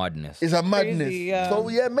fucking... A madness. It's a madness. Crazy, yeah. So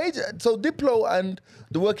yeah, Major. So Diplo and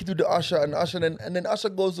the work he do to Usher and then Usher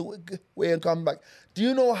goes away and come back. Do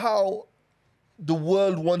you know how the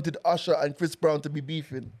world wanted Usher and Chris Brown to be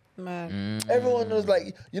beefing? Man. Everyone was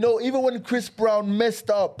like, you know, even when Chris Brown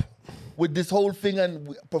messed up with this whole thing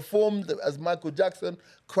and performed as Michael Jackson,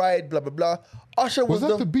 cried, blah, blah, blah. Usher was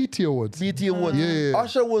was, that the BT Awards? BT Awards. Yeah.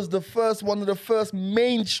 Usher was the first, one of the first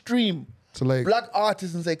mainstream So like black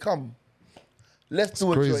artists and say, come, let's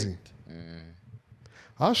do a crazy. joint.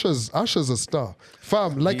 Usher's a star.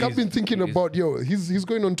 Fam, like He I've is- been thinking he is. about he's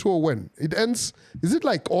going on tour when? It ends, is it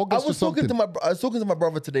like I August or was something? talking to my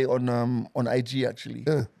brother today on IG actually.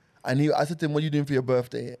 Yeah. And I said to him, what are you doing for your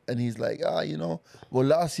birthday? And he's like, you know, well,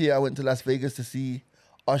 last year I went to Las Vegas to see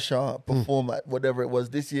Usher perform at whatever it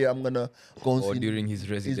was. This year I'm going to go and Or see during his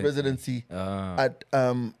residency Ah. at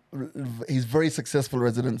his very successful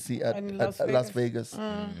residency at In Las Vegas.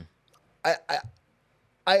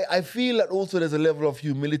 I feel that also there's a level of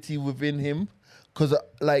humility within him because,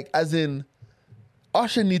 like, as in,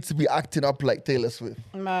 Usher needs to be acting up like Taylor Swift.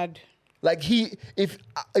 Mad. Like if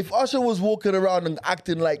Usher was walking around and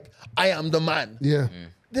acting like I am the man, Yeah.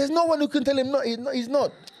 there's no one who can tell him no. He's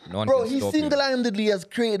not. No one Bro, can he stop him. single-handedly has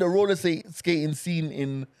created a roller skating scene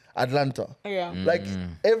in Atlanta. Yeah. Like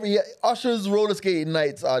Usher's roller skating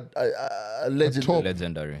nights are legendary. top.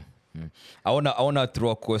 Legendary. I wanna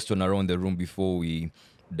throw a question around the room before we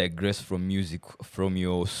digress from music, from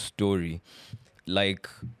your story. Like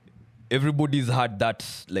everybody's had that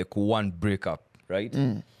like one breakup, right?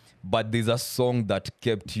 But there's a song that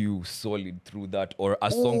kept you solid through that, or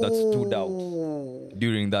a song that stood out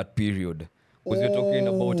during that period. Because you're talking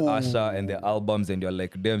about Usher and the albums, and you're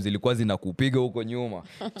like, damn, zilikuwa zinakupiga huko nyuma.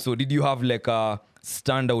 So did you have like a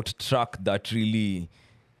standout track that really,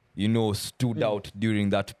 you know, stood out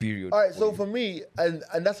during that period? All right, so for me, and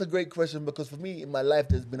that's a great question because for me in my life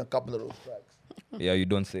there's been a couple of those tracks. Yeah, you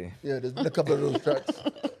don't say. Yeah, there's been a couple of those tracks.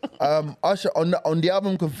 Usher on the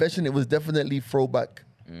album Confession, it was definitely throwback.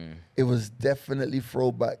 It was definitely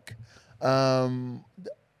throwback.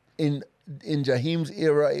 In Jaheim's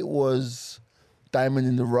era, it was Diamond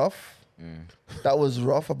in the Rough. That was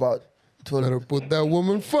rough. About 12. Better put that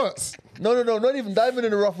woman first. No, not even Diamond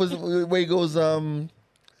in the Rough was where he goes.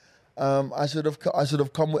 I should have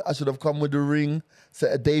come with the ring.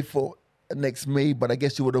 Set a day for next May, but I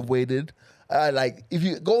guess you would have waited. Like if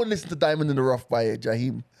you go and listen to Diamond in the Rough by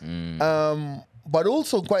Jaheim. But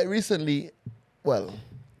also quite recently, well.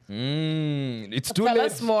 It's too Tell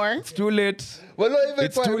late. us more. It's too late. Well, not even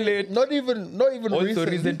It's quite too re- late. Not even Also,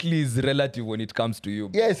 recently. recently is relative when it comes to you.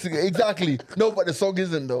 Yes, exactly. No, but the song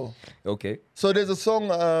isn't though. Okay. So there's a song.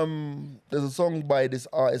 There's a song by this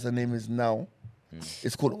artist. Her name is Now.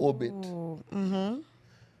 It's called Orbit.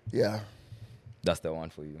 Yeah, That's the one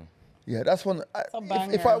for you. yeah. That's one. a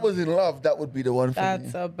If I banger. was in love, that would be the one for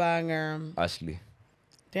That's me. a banger. Ashley.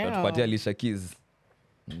 Damn. Natupatia Alicia Keys.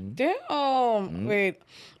 Damn. Wait.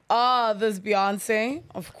 There's Beyonce,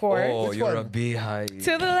 of course. Oh, Which you're one? a beehive.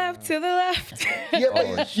 To the left, to the left. Yeah,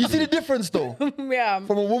 but you see the difference though. Yeah.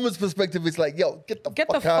 From a woman's perspective, it's like, yo, get the Get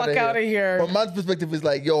fuck the fuck out outta here. From a man's perspective, it's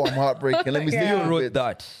like, yo, I'm heartbreaking. Let me see Yeah. you You a wrote bit.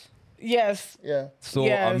 that. Yes. Yeah, So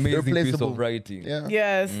Yes. amazing piece Irreplaceable. of writing. yeah.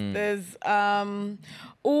 Yes. There's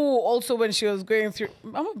also when she was going through,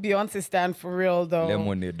 I'm a Beyonce stan for real though.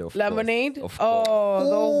 Lemonade, of Lemonade. course. Of course. Oh,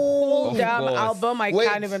 the whole Of damn course. album I Wait.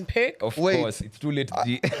 can't even pick. Of Wait. course. It's too late.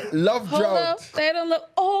 G. Love Hold Drought. up, they don't look.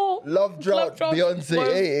 Oh, Love Drought. Beyonce.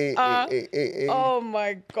 was, Hey. Oh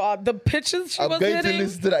my God, the pitches she I'm was going to hitting.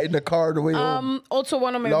 listen to that in the car on the way home. Also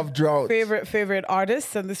one of my Love Drought. favorite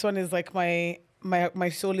artists, and this one is like my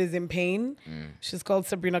soul is in pain. She's called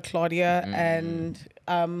Sabrina Claudia, and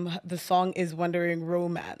the song is Wandering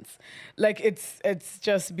Romance. Like it's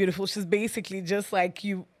just beautiful. She's basically just like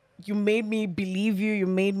you made me believe you, you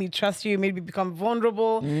made me trust you, you made me become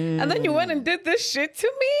vulnerable, and then you went and did this shit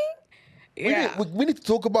to me. Yeah. We need to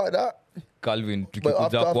talk about that. Calvin, after-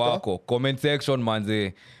 tukikuja kwako. Comment section,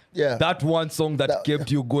 manze. Yeah. That one song that That-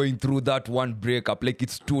 kept you going through that one breakup, like it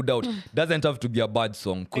stood out. Doesn't have to be a bad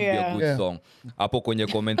song. Could be Yeah. a good Yeah. song. Hapo kwenye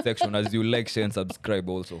comment section as you like, share and subscribe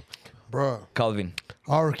also. Bruh. Calvin.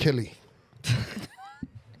 R. Kelly.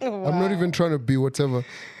 I'm not even trying to be whatever.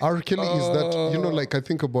 R. Kelly is that, you know, like I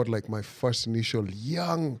think about like my first initial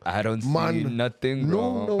young I don't man. see nothing,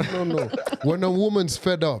 No, bro. no. When a woman's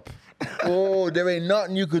fed up. Oh, there ain't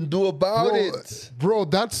nothing you can do about it. Bro,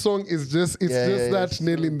 that song is just, it's Yeah, just yeah, that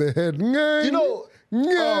nail in the head. You know,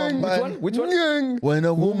 man. Which one? When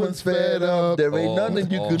a woman's fed up, there ain't nothing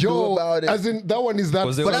you can do Yo, about it. as in, that one is that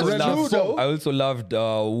Because But that's Pharrell true, song. though. I also loved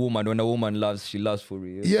woman. When a woman loves, she loves for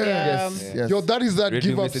real. Yeah. Yes, yes. Yo, that is that Radio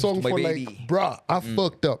give up message song to my for baby. like, bruh, I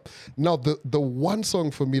fucked up. Now, the one song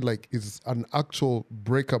for me, like, is an actual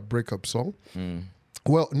breakup song.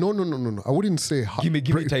 Well, no. I wouldn't say Give me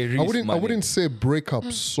Tyrese, I man. wouldn't say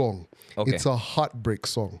breakup song. Okay. It's a heartbreak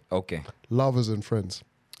song. Okay. Lovers and Friends.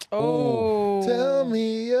 Oh. Tell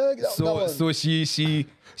me again. So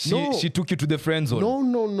she No. took you to the friend zone.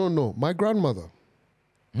 No. My grandmother.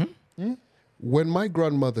 When my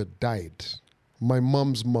grandmother died, my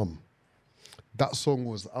mom's mom, that song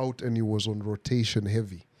was out and it was on rotation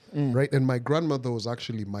heavy. Right? And my grandmother was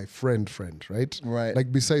actually my friend, right? Right.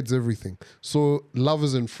 Like besides everything. So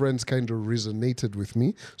Lovers and Friends kind of resonated with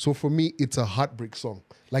me. So for me, it's a heartbreak song.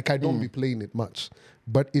 Like I don't be playing it much.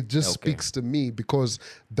 But it just Okay. speaks to me because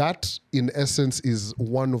that in essence is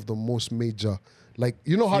one of the most major, like,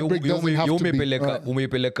 you know, heartbreak doesn't have to be.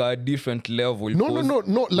 Umepeleka a different level. No, because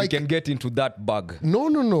no, we like- can get into that bag.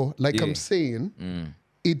 No. Like Yeah. I'm saying,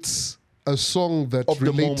 it's a song that Of the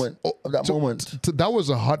relates moment, of that moment. that was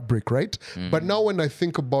a heartbreak, right? But now when I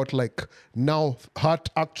think about like now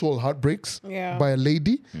actual heartbreaks Yeah. by a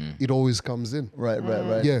lady, it always comes in. Right.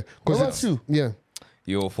 Yeah, What about it's you? yeah.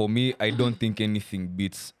 Yo, for me, I don't think anything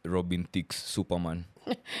beats Robin Thicke's Superman.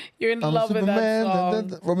 You're in I'm love with that Superman.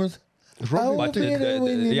 song. Robin's. Robin But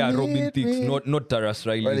Robin Thicke's, not Taras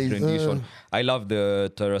Riley's Riley's, rendition. I love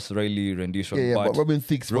the Taras Riley rendition. Yeah, but Robin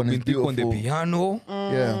Thicke's one is Robin Thicke on the beautiful. piano,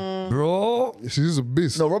 Yeah. bro. She's a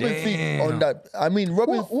beast. No, Robin Thicke on that. I mean,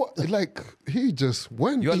 Robin. What? Like he just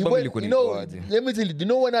went. You are He probably went, couldn't you know, go out. let me tell you. You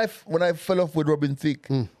know when I fell off with Robin Thicke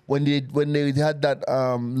when they had that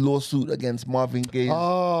lawsuit against Marvin Gaye.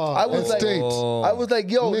 I was like, Estate. I was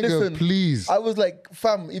like, yo, Nigga, listen, please. I was like,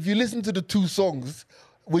 fam, if you listen to the two songs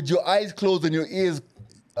with your eyes closed and your ears,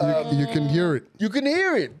 You can hear it, you can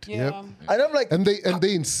hear it. Yeah. And I'm like, and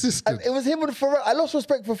they insisted. it was him and Pharrell. I lost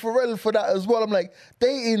respect for Pharrell for that as well. I'm like,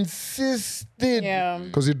 they insisted. Yeah.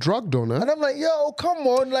 Because he drugged on her. And I'm like, yo, come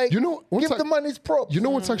on, like, You know, what's give the man his props. You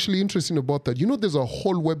know what's actually interesting about that? You know, there's a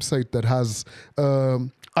whole website that has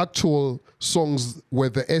actual songs where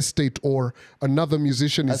the estate or another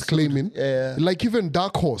musician is sued. claiming. Yeah. Like even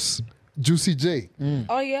Dark Horse, Juicy J.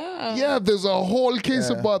 Oh, yeah. Yeah, there's a whole case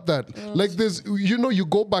about that. Like there's, you know, you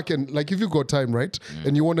go back and like if you got time, right?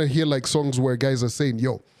 And you want to hear like songs where guys are saying,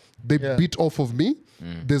 yo, they beat off of me.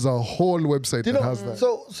 There's a whole website You that know, has that.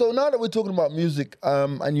 so now that we're talking about music,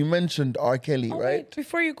 and you mentioned R. Kelly, Oh, right? wait,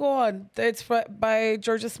 before you go on, it's by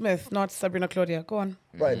Georgia Smith, not Sabrina Claudia. Go on.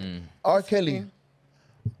 Right. R. Kelly.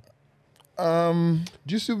 Do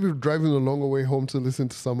you still be driving a longer way home to listen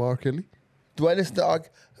to some R. Kelly? Do I listen to R?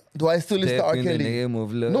 Do I still listen to Step R. in the Kelly? name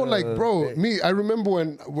of love. No, like, bro, me, I remember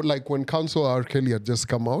when Council R. Kelly had just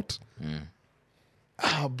come out.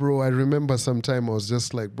 Bro, I remember sometime I was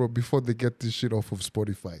just like, bro, before they get this shit off of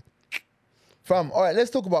Spotify. Fam, all right, let's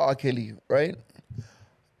talk about R. Kelly, right?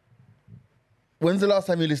 When's the last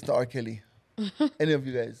time you listened to R. Kelly? Any of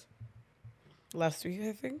you guys? Last week,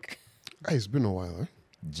 I think. It's been a while, eh?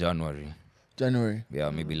 January. January. Yeah,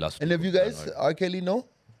 maybe last. Any of you guys? January. R. Kelly? No.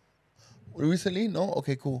 Recently? No.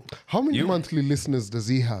 Okay, cool. How many You? monthly listeners does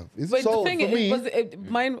he have? Is But it? So, the thing for me-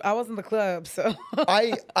 mine, I was in the club, so.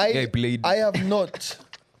 I Yeah, he played. I have not.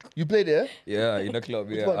 You played there? Yeah, in a club.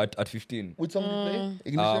 Yeah, one? at 15. Which song did you play?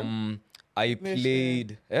 Ignition. I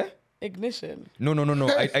played. Eh? Ignition. No. I don't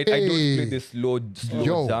play Hey. the slow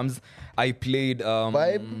Yo. jams. I played.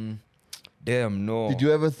 Vibe? Damn, no. Did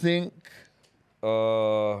you ever think?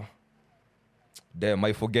 Damn,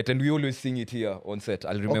 I forget. And we always sing it here on set.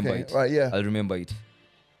 I'll remember Okay, it. right, yeah. I'll remember it.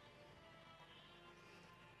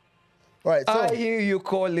 Right. So I hear you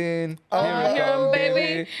calling. Oh, Here I Here, come,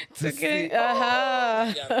 baby. To see-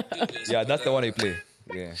 Yeah, that's the one I play.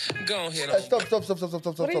 Yeah. Go ahead. stop. What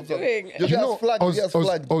are you doing? You You get know, us flagged. I You get us was,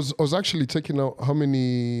 flagged. I was actually checking out how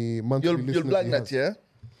many monthly You'll listeners blank he that, has. yeah?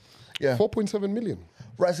 Yeah. 4.7 million.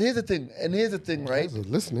 Right, so here's the thing, right? Guys are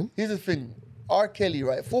listening. Here's the thing. R. Kelly,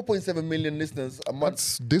 right? 4.7 million listeners a month.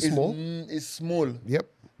 That's this small. Is small. Do Yep.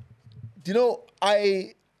 you know,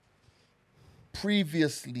 I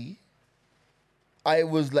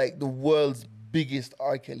was like the world's biggest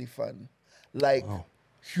R. Kelly fan. Like,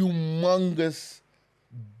 humongous,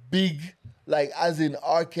 big, like as in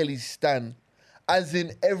R. Kelly stan. as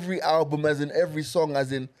in every album, as in every song,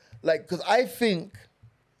 as in like, because I think,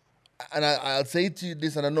 and I'll say to you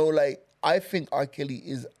this, and I know like I think R. Kelly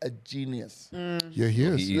is a genius. Yeah, he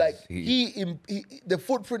is. He- Like he- the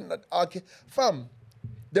footprint that R. Kelly, fam,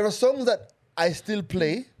 there are songs that I still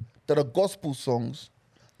play that are gospel songs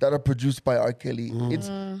that are produced by R. Kelly. It's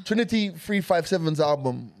Trinity 357's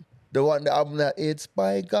album, the album that it's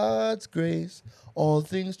by God's grace, all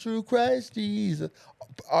things through Christ Jesus.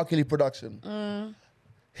 R. Kelly production.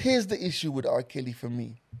 Here's the issue with R. Kelly for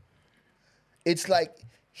me. It's like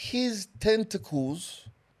his tentacles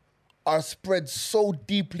are spread so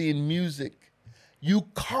deeply in music, you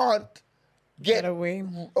can't get Get away.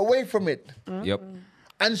 away from it. Yep.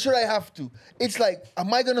 And should I have to? It's like,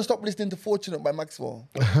 am I gonna stop listening to Fortunate by Maxwell?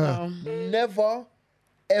 Never,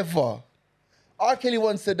 ever. R. Kelly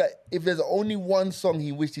once said that if there's only one song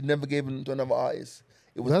he wished he never gave to another artist,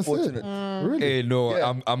 it was That's Fortunate. it. Really? Hey, no,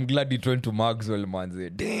 Yeah. I'm glad it went to Maxwell, man. Say,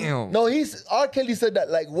 damn. No, R. Kelly said that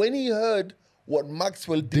like when he heard what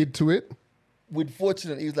Maxwell did Did to it? with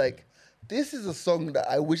Fortunate, he was like, this is a song that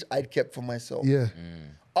I wish I'd kept for myself. Yeah.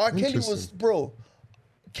 R. Kelly was, Interesting. bro,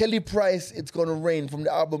 Kelly Price, It's Gonna Rain, from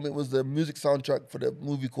the album, it was the music soundtrack for the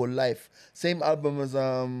movie called Life. Same album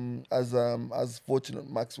as Fortunate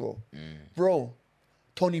Maxwell. Bro,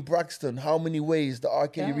 Tony Braxton, How Many Ways, the R.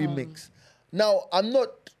 Kelly remix. Now, I'm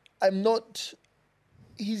not,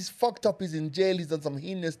 he's fucked up, he's in jail, he's done some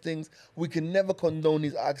heinous things. We can never condone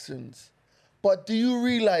his actions. But do you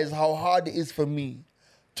realize how hard it is for me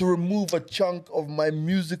to remove a chunk of my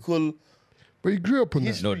musical... But he grew up on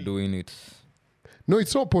that. Not doing it. No,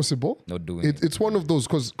 it's not possible. Not doing it. It's one of those,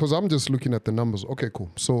 because I'm just looking at the numbers. Okay,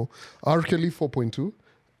 cool. So R. Kelly, 4.2.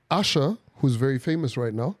 Asha, who's very famous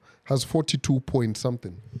right now, has 42 point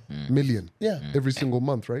something million. Yeah. Every single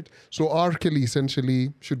month, right? So R. Kelly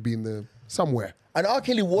essentially should be in the somewhere. And R.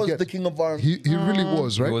 Kelly was Yeah. the king of R&B. He really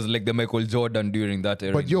was, It right? was like the Michael Jordan during that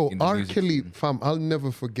era. But yo, in the R. music Kelly, scene. fam, I'll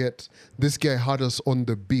never forget. This guy had us on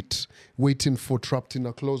the beat, waiting for Trapped in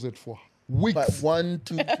a Closet for weeks. Like 1,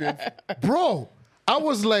 2, 3, Bro, I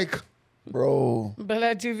was like, bro.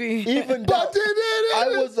 Bella TV. Even But that,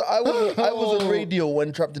 it I was on radio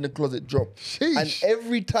when Trapped in the Closet dropped, Sheesh. and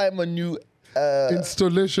every time a new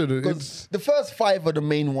installation. It's, because the first 5 are the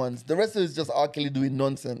main ones. The rest is just R. Kelly doing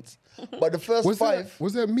nonsense. But the first was there, 5,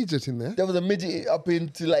 was there a midget in there? there was a midget up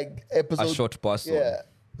into like episode. A short person. Yeah,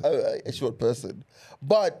 a short person.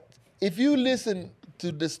 But if you listen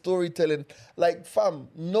to the storytelling, like fam,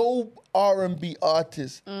 no R&B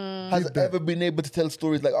artist has ever been able to tell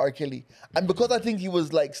stories like R. Kelly. And because I think he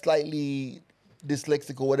was like slightly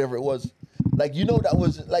dyslexic or whatever it was, like you know that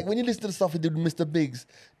was like when you listen to the stuff he did with Mr. Biggs.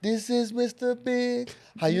 This is Mr. Biggs.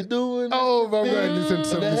 How you doing? Oh, Mr. my God, Biggs? listen to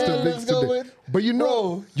some Where the hell Mr. Biggs is today. going? But you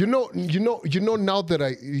know, Bro. you know. Now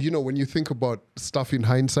that when you think about stuff in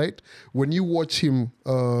hindsight, when you watch him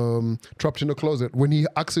trapped in a closet, when he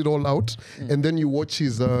acts it all out, and then you watch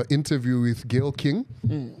his interview with Gayle King,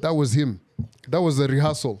 that was him. That was the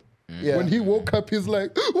rehearsal. Yeah. When he woke up, he's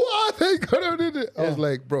like, "What? Thank God I did it." I was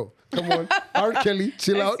like, "Bro, come on, R. Kelly,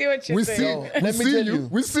 chill I out. see what you're We saying. see, No, we let me see tell you. you.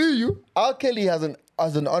 We see you." R. Kelly has an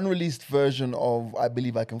unreleased version of I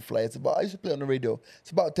Believe I Can Fly. I used to play it on the radio.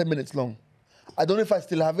 It's about 10 minutes long. I don't know if I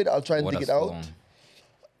still have it. I'll try and What dig a it out. song.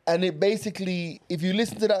 And it basically, if you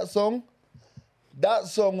listen to that song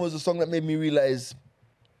was a song that made me realize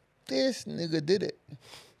this nigga did it.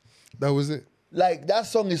 That was it. Like that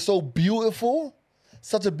song is so beautiful,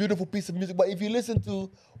 such a beautiful piece of music. But if you listen to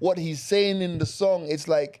what he's saying in the song, it's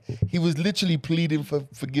like he was literally pleading for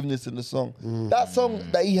forgiveness in the song. That song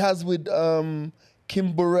that he has with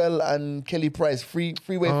Kim Burrell and Kelly Price, freeway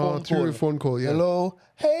phone call. three-way phone call, yeah. Hello,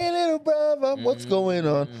 hey little brother, what's going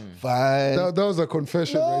on? Fine. That was a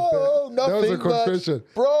confession right No, there. That was a nothing but- confession.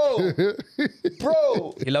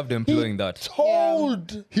 Bro. He loved employing that.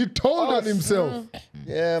 Told. He told on Us. himself.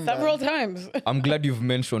 Yeah, man. Several times. I'm glad you've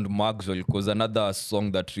mentioned Maxwell because another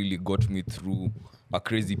song that really got me through a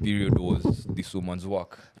crazy period was This Woman's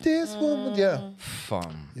Work. This woman, yeah.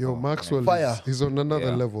 Fam. Yo, Maxwell, Fire. he's on another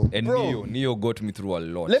Yeah. level. And Bro. Neo got me through a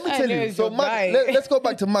lot. Let me I tell know you. it's So your guy. let's go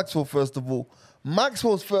back to Maxwell first of all.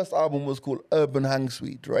 Maxwell's first album was called Urban Hang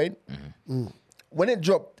Suite, right? When it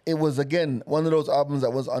dropped, it was again one of those albums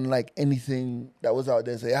that was unlike anything that was out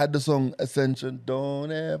there. So it had the song Ascension,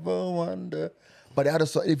 Don't Ever Wonder. But it had a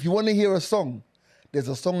song. If you want to hear a song, there's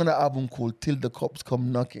a song on the album called Till the Cops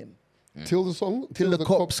Come Knocking. Till the song? Till the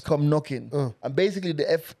cops come knocking. And basically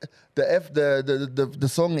the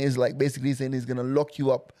song is like basically saying he's gonna lock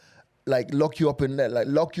you up in there, like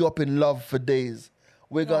lock you up in love for days.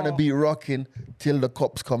 We're gonna be rocking till the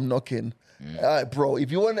cops come knocking. All right, bro.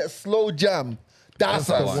 If you want a slow jam, That's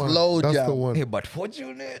the a one. slow That's jam. the one. Hey, but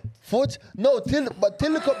fortunate. No, till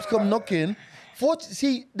the cops come knocking.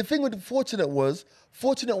 See, the thing with Fortunate was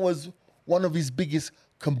one of his biggest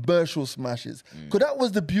commercial smashes. Because that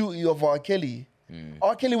was the beauty of R. Kelly.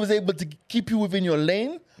 R. Kelly was able to keep you within your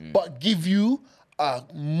lane, but give you a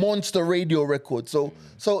monster radio record. So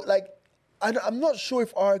like, I'm not sure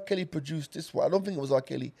if R. Kelly produced this one. I don't think it was R.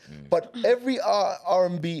 Kelly. But every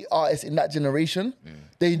R&B artist in that generation,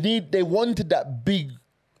 they wanted that big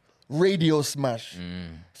radio smash.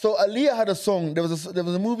 So Aaliyah had a song. There was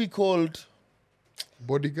a movie called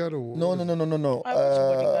Bodyguard or No. I watched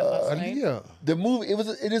Bodyguard last night. Aaliyah. The movie. It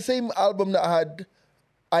was in the same album that had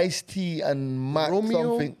Ice-T and Mac Romeo?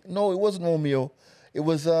 something. No, it wasn't Romeo. It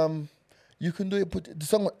was You Can Do It. The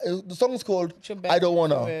song is called Put your back I Don't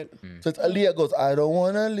Wanna. to it. So it's Aaliyah goes, I don't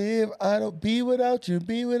wanna live, I don't be without you,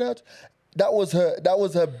 be without. That was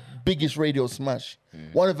her biggest radio smash.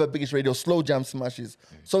 One of her biggest radio slow jam smashes.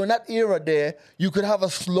 So in that era there, you could have a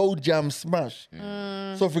slow jam smash.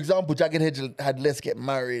 So for example, Jagged Edge had Let's Get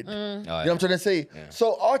Married. You know what I'm trying to say?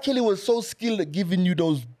 So R. Kelly was so skilled at giving you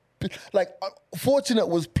those, like Fortunate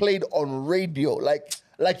was played on radio, like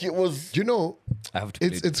it was. Do you know? I have to play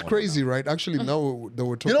It's it crazy, right? Actually, now that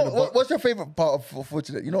we're talking You know about what's your favorite part of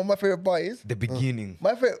Fortunate? You know what my favorite part is? The beginning.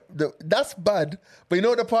 My favorite, that's bad, but you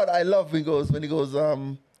know the part I love when he goes,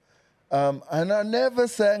 and I never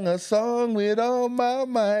sang a song with all my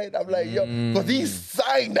might. I'm like, yo, because he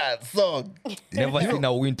sang that song. Never seen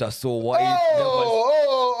a winter so white.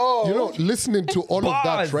 Oh. you know, listening to all of that,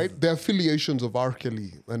 Bars. right? The affiliations of R.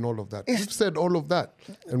 Kelly and all of that. We've said all of that,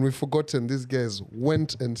 and we've forgotten these guys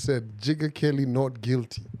went and said Jigga Kelly not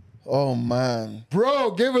guilty. Oh man,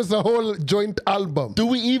 Bro, gave us a whole joint album. do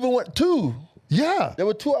we even want two? Yeah. There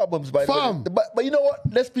were two albums by the way. Fam. But you know what?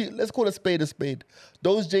 Let's call a spade a spade.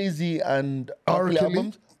 Those Jay-Z and R. R. Kelly Kelly?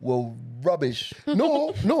 albums were rubbish.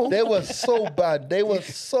 No. They were so bad. They were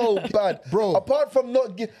so bad, Bro. Apart from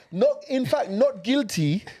not guilty.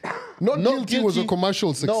 Not Guilty was a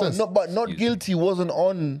commercial success. But Not Guilty wasn't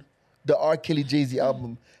on the R. Kelly Jay-Z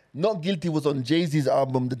album. Not Guilty was on Jay-Z's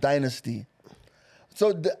album, The Dynasty.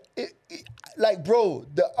 So the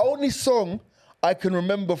only song I can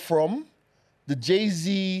remember from the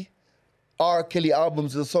Jay-Z R. Kelly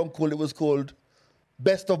albums is a song called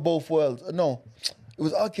Best of Both Worlds. No, it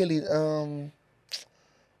was R. Kelly.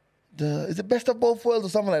 Is it Best of Both Worlds or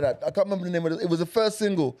something like that? I can't remember the name of it. It was the first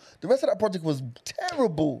single. The rest of that project was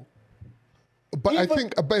terrible. But I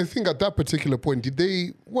think at that particular point, did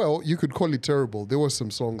they? Well, you could call it terrible. There were some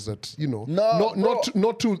songs that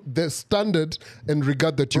not to the standard and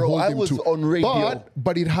regard that you Bro, hold I him was to. on radio.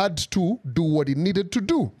 But it had to do what it needed to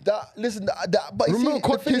do. But you Remember see,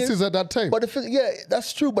 court the thing cases is- at that time? But the thing, yeah,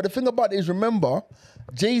 that's true. But the thing about it is, remember,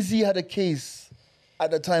 Jay-Z had a case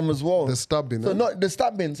at the time as well. The stabbing, So eh? not the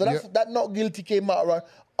stabbing. So Yeah. that Not Guilty came out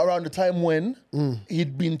around the time when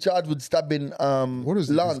he'd been charged with stabbing What is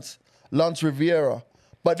it? Lance Riviera.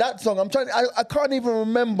 But that song, I can't even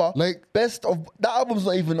remember. Like- Best of that album's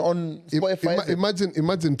not even on Spotify. is it?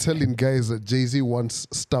 Imagine telling guys that Jay-Z once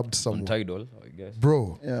stabbed someone. Tidal, I guess.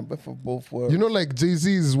 Bro, Yeah, but for both worlds. you know, like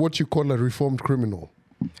Jay-Z is what you call a reformed criminal.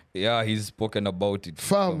 Yeah, he's spoken about it.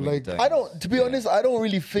 Fam, so many like- times. I don't. To be honest, I don't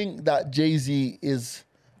really think that Jay-Z is.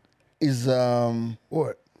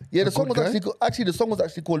 What? Yeah, A the song good was guy? actually the song was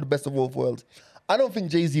actually called "The Best of Both Worlds." I don't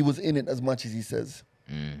think Jay-Z was in it as much as he says,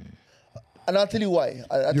 and I'll tell you why.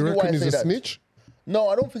 I'll You tell you why I reckon he's say a that. snitch? No,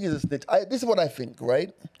 I don't think he's a snitch. This is what I think,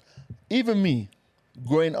 right? Even me,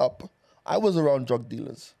 growing up, I was around drug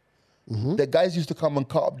dealers. The guys used to come and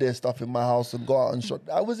cut up their stuff in my house and go out and shot.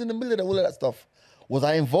 I was in the middle of all of that stuff. Was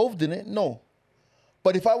I involved in it? No.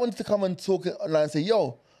 But if I wanted to come and talk online and say,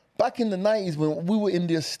 yo, back in the 90s when we were in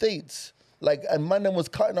the States, like, and man them was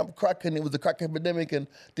cutting up crack and it was a crack epidemic and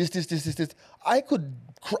this, I could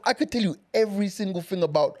tell you every single thing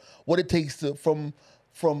about what it takes to, from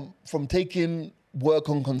taking work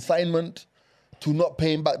on consignment to not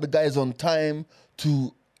paying back the guys on time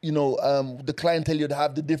to, the clientele you'd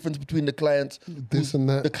have, the difference between the clients, This and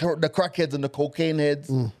that. the crackheads and the cocaine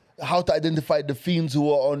heads, how to identify the fiends who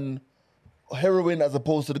are on heroin as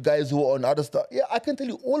opposed to the guys who are on other stuff. Yeah, I can tell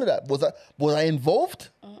you all of that. Was I involved?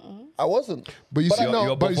 I wasn't. But you see You're, now,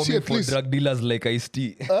 you're but you see performing at for least, drug dealers like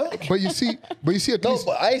Ice-T. but you see at No, least,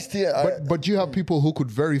 but I still. but you have people who could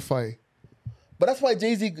verify. But that's why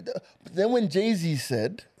Jay-Z. Then when Jay-Z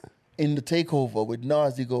said in the takeover with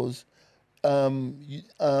Nas, he goes,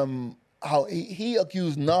 how he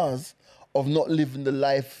accused Nas of not living the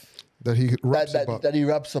life That he raps about. that he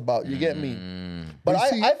raps about. You get me? But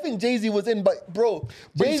But you see- I think Jay-Z was in. But bro,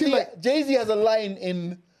 But you see, Jay-Z, like- Jay-Z has a line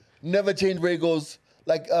in Never Change where he goes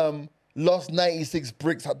like, lost 96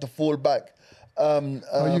 bricks, had to fall back. How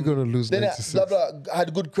are you gonna lose then 96? Blah, blah,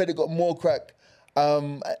 had good credit, got more crack.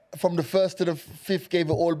 From the first to the fifth, gave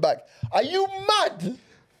it all back. Are you mad?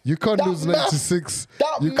 You can't That lose math- 96.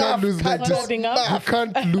 that You can't math lose cannot 96. math. You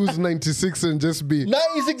can't lose 96 and just be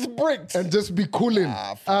 96 bricks. cooling.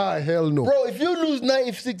 Hell no. Bro, if you lose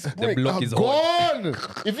 96 The bricks, block is hot. Gone.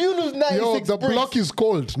 if you lose 96 Yo, the bricks, block is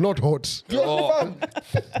cold, not hot. you understand?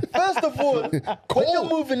 First of all, when you're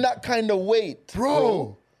moving that kind of weight,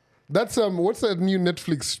 Bro. That's what's that new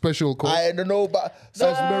Netflix special called? I don't know, but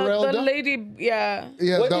Esmeralda? The lady, yeah.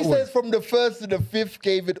 Yeah, when that he one. says from the first to the fifth,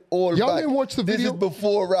 gave it all Y'all back. didn't watch the This video? is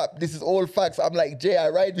before rap. This is all facts. I'm like, Jay, I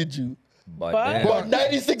ride with you. But, But- then- But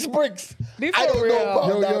 96 bricks. Be I for don't real. know about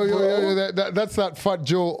Yo, that, yo, yo, bro. yo, yo, that's that Fat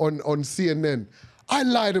Joe on CNN. I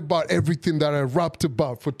lied about everything that I rapped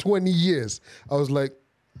about for 20 years. I was like,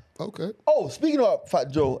 okay. Oh, speaking of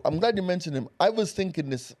Fat Joe, I'm glad you mentioned him. I was thinking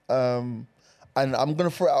this, and I'm gonna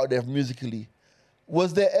throw it out there musically.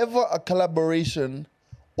 Was there ever a collaboration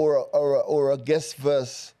or a guest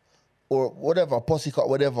verse or whatever, posse cut,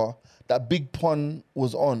 whatever, that Big Pun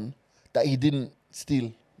was on that he didn't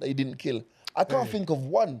steal, that he didn't kill? I can't think of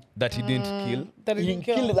one. that he didn't kill. That He he didn't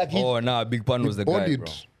kill it. Like he, Oh, nah, Big Pun was the guy, Bodied. bro.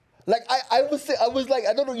 like I was like,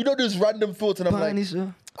 I don't know, you know, those random thoughts, and I'm like,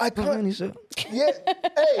 I can't. Yeah,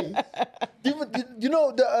 hey, you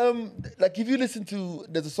know the like if you listen to,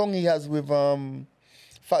 there's a song he has with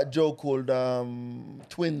Fat Joe called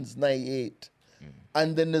Twins 98,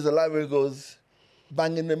 and then there's a line where it goes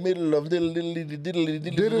bang in the middle of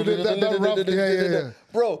That rap, yeah.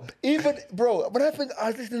 Bro, when I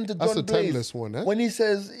was listening to That's John a Blaze, timeless one, eh? when he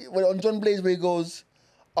says on John Blaze where he goes,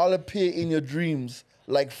 I'll appear in your dreams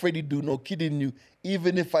like Freddie do, no kidding you.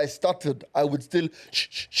 Even if I stuttered, I would still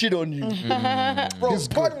shit on you. Bro,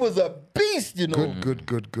 Pun was a beast, you know. Good.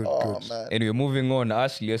 Oh, man. Anyway, moving on.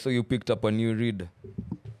 Ashley, I saw you picked up a new read.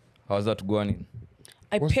 How's that going?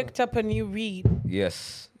 I picked up a new read.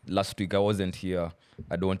 Yes. Last week I wasn't here.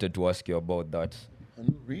 I wanted to ask you about that. Can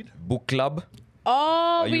you read? Book club?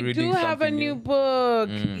 Oh, you we reading do have a something new new? book.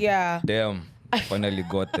 Yeah. Damn. Finally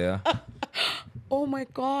got there. Oh my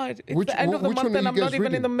God. It's Which- the end of the which month one are and you I'm not guys even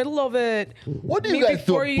in reading? the middle of it. What do you Me guys do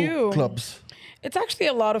before at you. book clubs? It's actually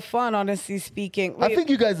a lot of fun, honestly speaking. I Wait, think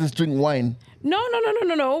you guys just drink wine.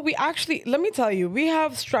 No. We actually, let me tell you, we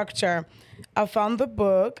have structure. I found the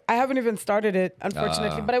book. I haven't even started it,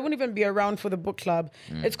 unfortunately, but I wouldn't even be around for the book club.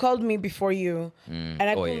 It's called Me Before You. And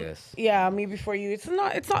I Oh, couldn't- yes. Yeah, Me Before You. It's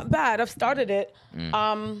not bad. I've started it.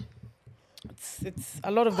 It's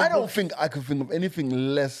a lot of the I don't books. think I could think of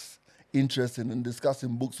anything less interesting than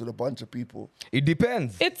discussing books with a bunch of people. It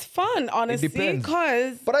depends. It's fun, honestly, depends.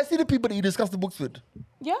 because But I see the people that you discuss the books with.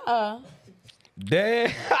 yeah.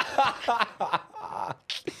 They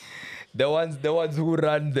the ones who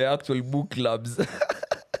run the actual book clubs.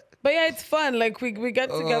 But yeah, it's fun. Like we get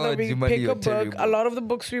together, we Jimmy, pick you're a book. terrible. A lot of the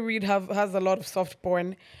books we read has a lot of soft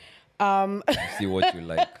porn. See what you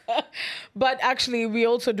like. But actually, we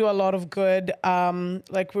also do a lot of good.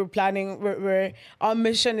 Like we're planning, we're our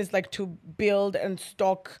mission is like to build and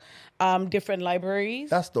stock different libraries.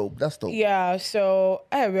 That's dope. That's dope. Yeah, so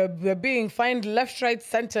we're being fined left, right,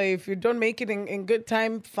 center. If you don't make it in good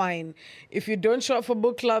time, fine. If you don't show up for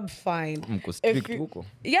book club, fine. Mko If strict you- huko.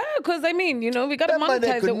 yeah, because I mean, we gotta That man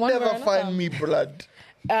there monetize could it one way or never another. find me blood.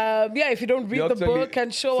 Yeah, if you don't read You the actually- book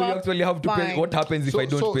and show so up, you actually have to pay. fine. What happens if I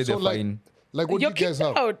don't pay the fine? Like what do You're you guys kicked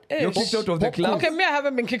have? out. You're ish. kicked out of the club. Okay, me, I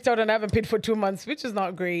haven't been kicked out and I haven't paid for 2 months, which is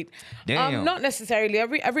not great. Damn. Not necessarily.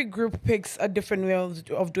 Every group picks a different way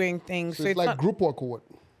of doing things. So it's like not, group work or what?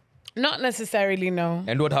 not necessarily, no.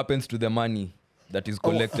 And what happens to the money that is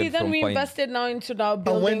collected See, then from we fines? invested now into now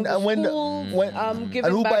building when- the schools, giving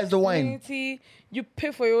and who back buys the to wine? community. You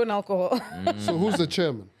pay for your own alcohol. So who's the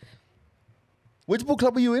chairman? Which book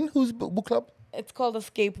club are you in? Who's book club? It's called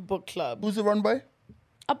Escape Book Club. Who's it run by?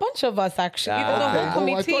 A bunch of us, actually. There's a okay. whole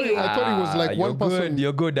Oh, I committee. thought it was like you're one person. Good,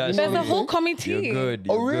 you're good, Ashley. There's a whole You're committee. You're good.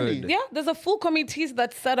 Oh, You're really? good. Yeah, there's a full committee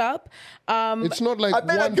that's set up. It's not like I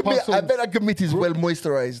bet one that person. I bet that committee is well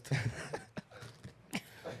moisturized.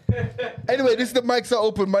 Anyway, this is the mics are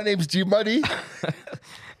open. My name's G Money.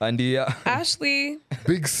 And yeah. Ashley.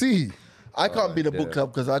 Big C. I can't be in a book dear.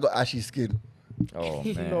 club because I got ashy skin. Oh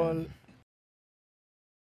man. Lol.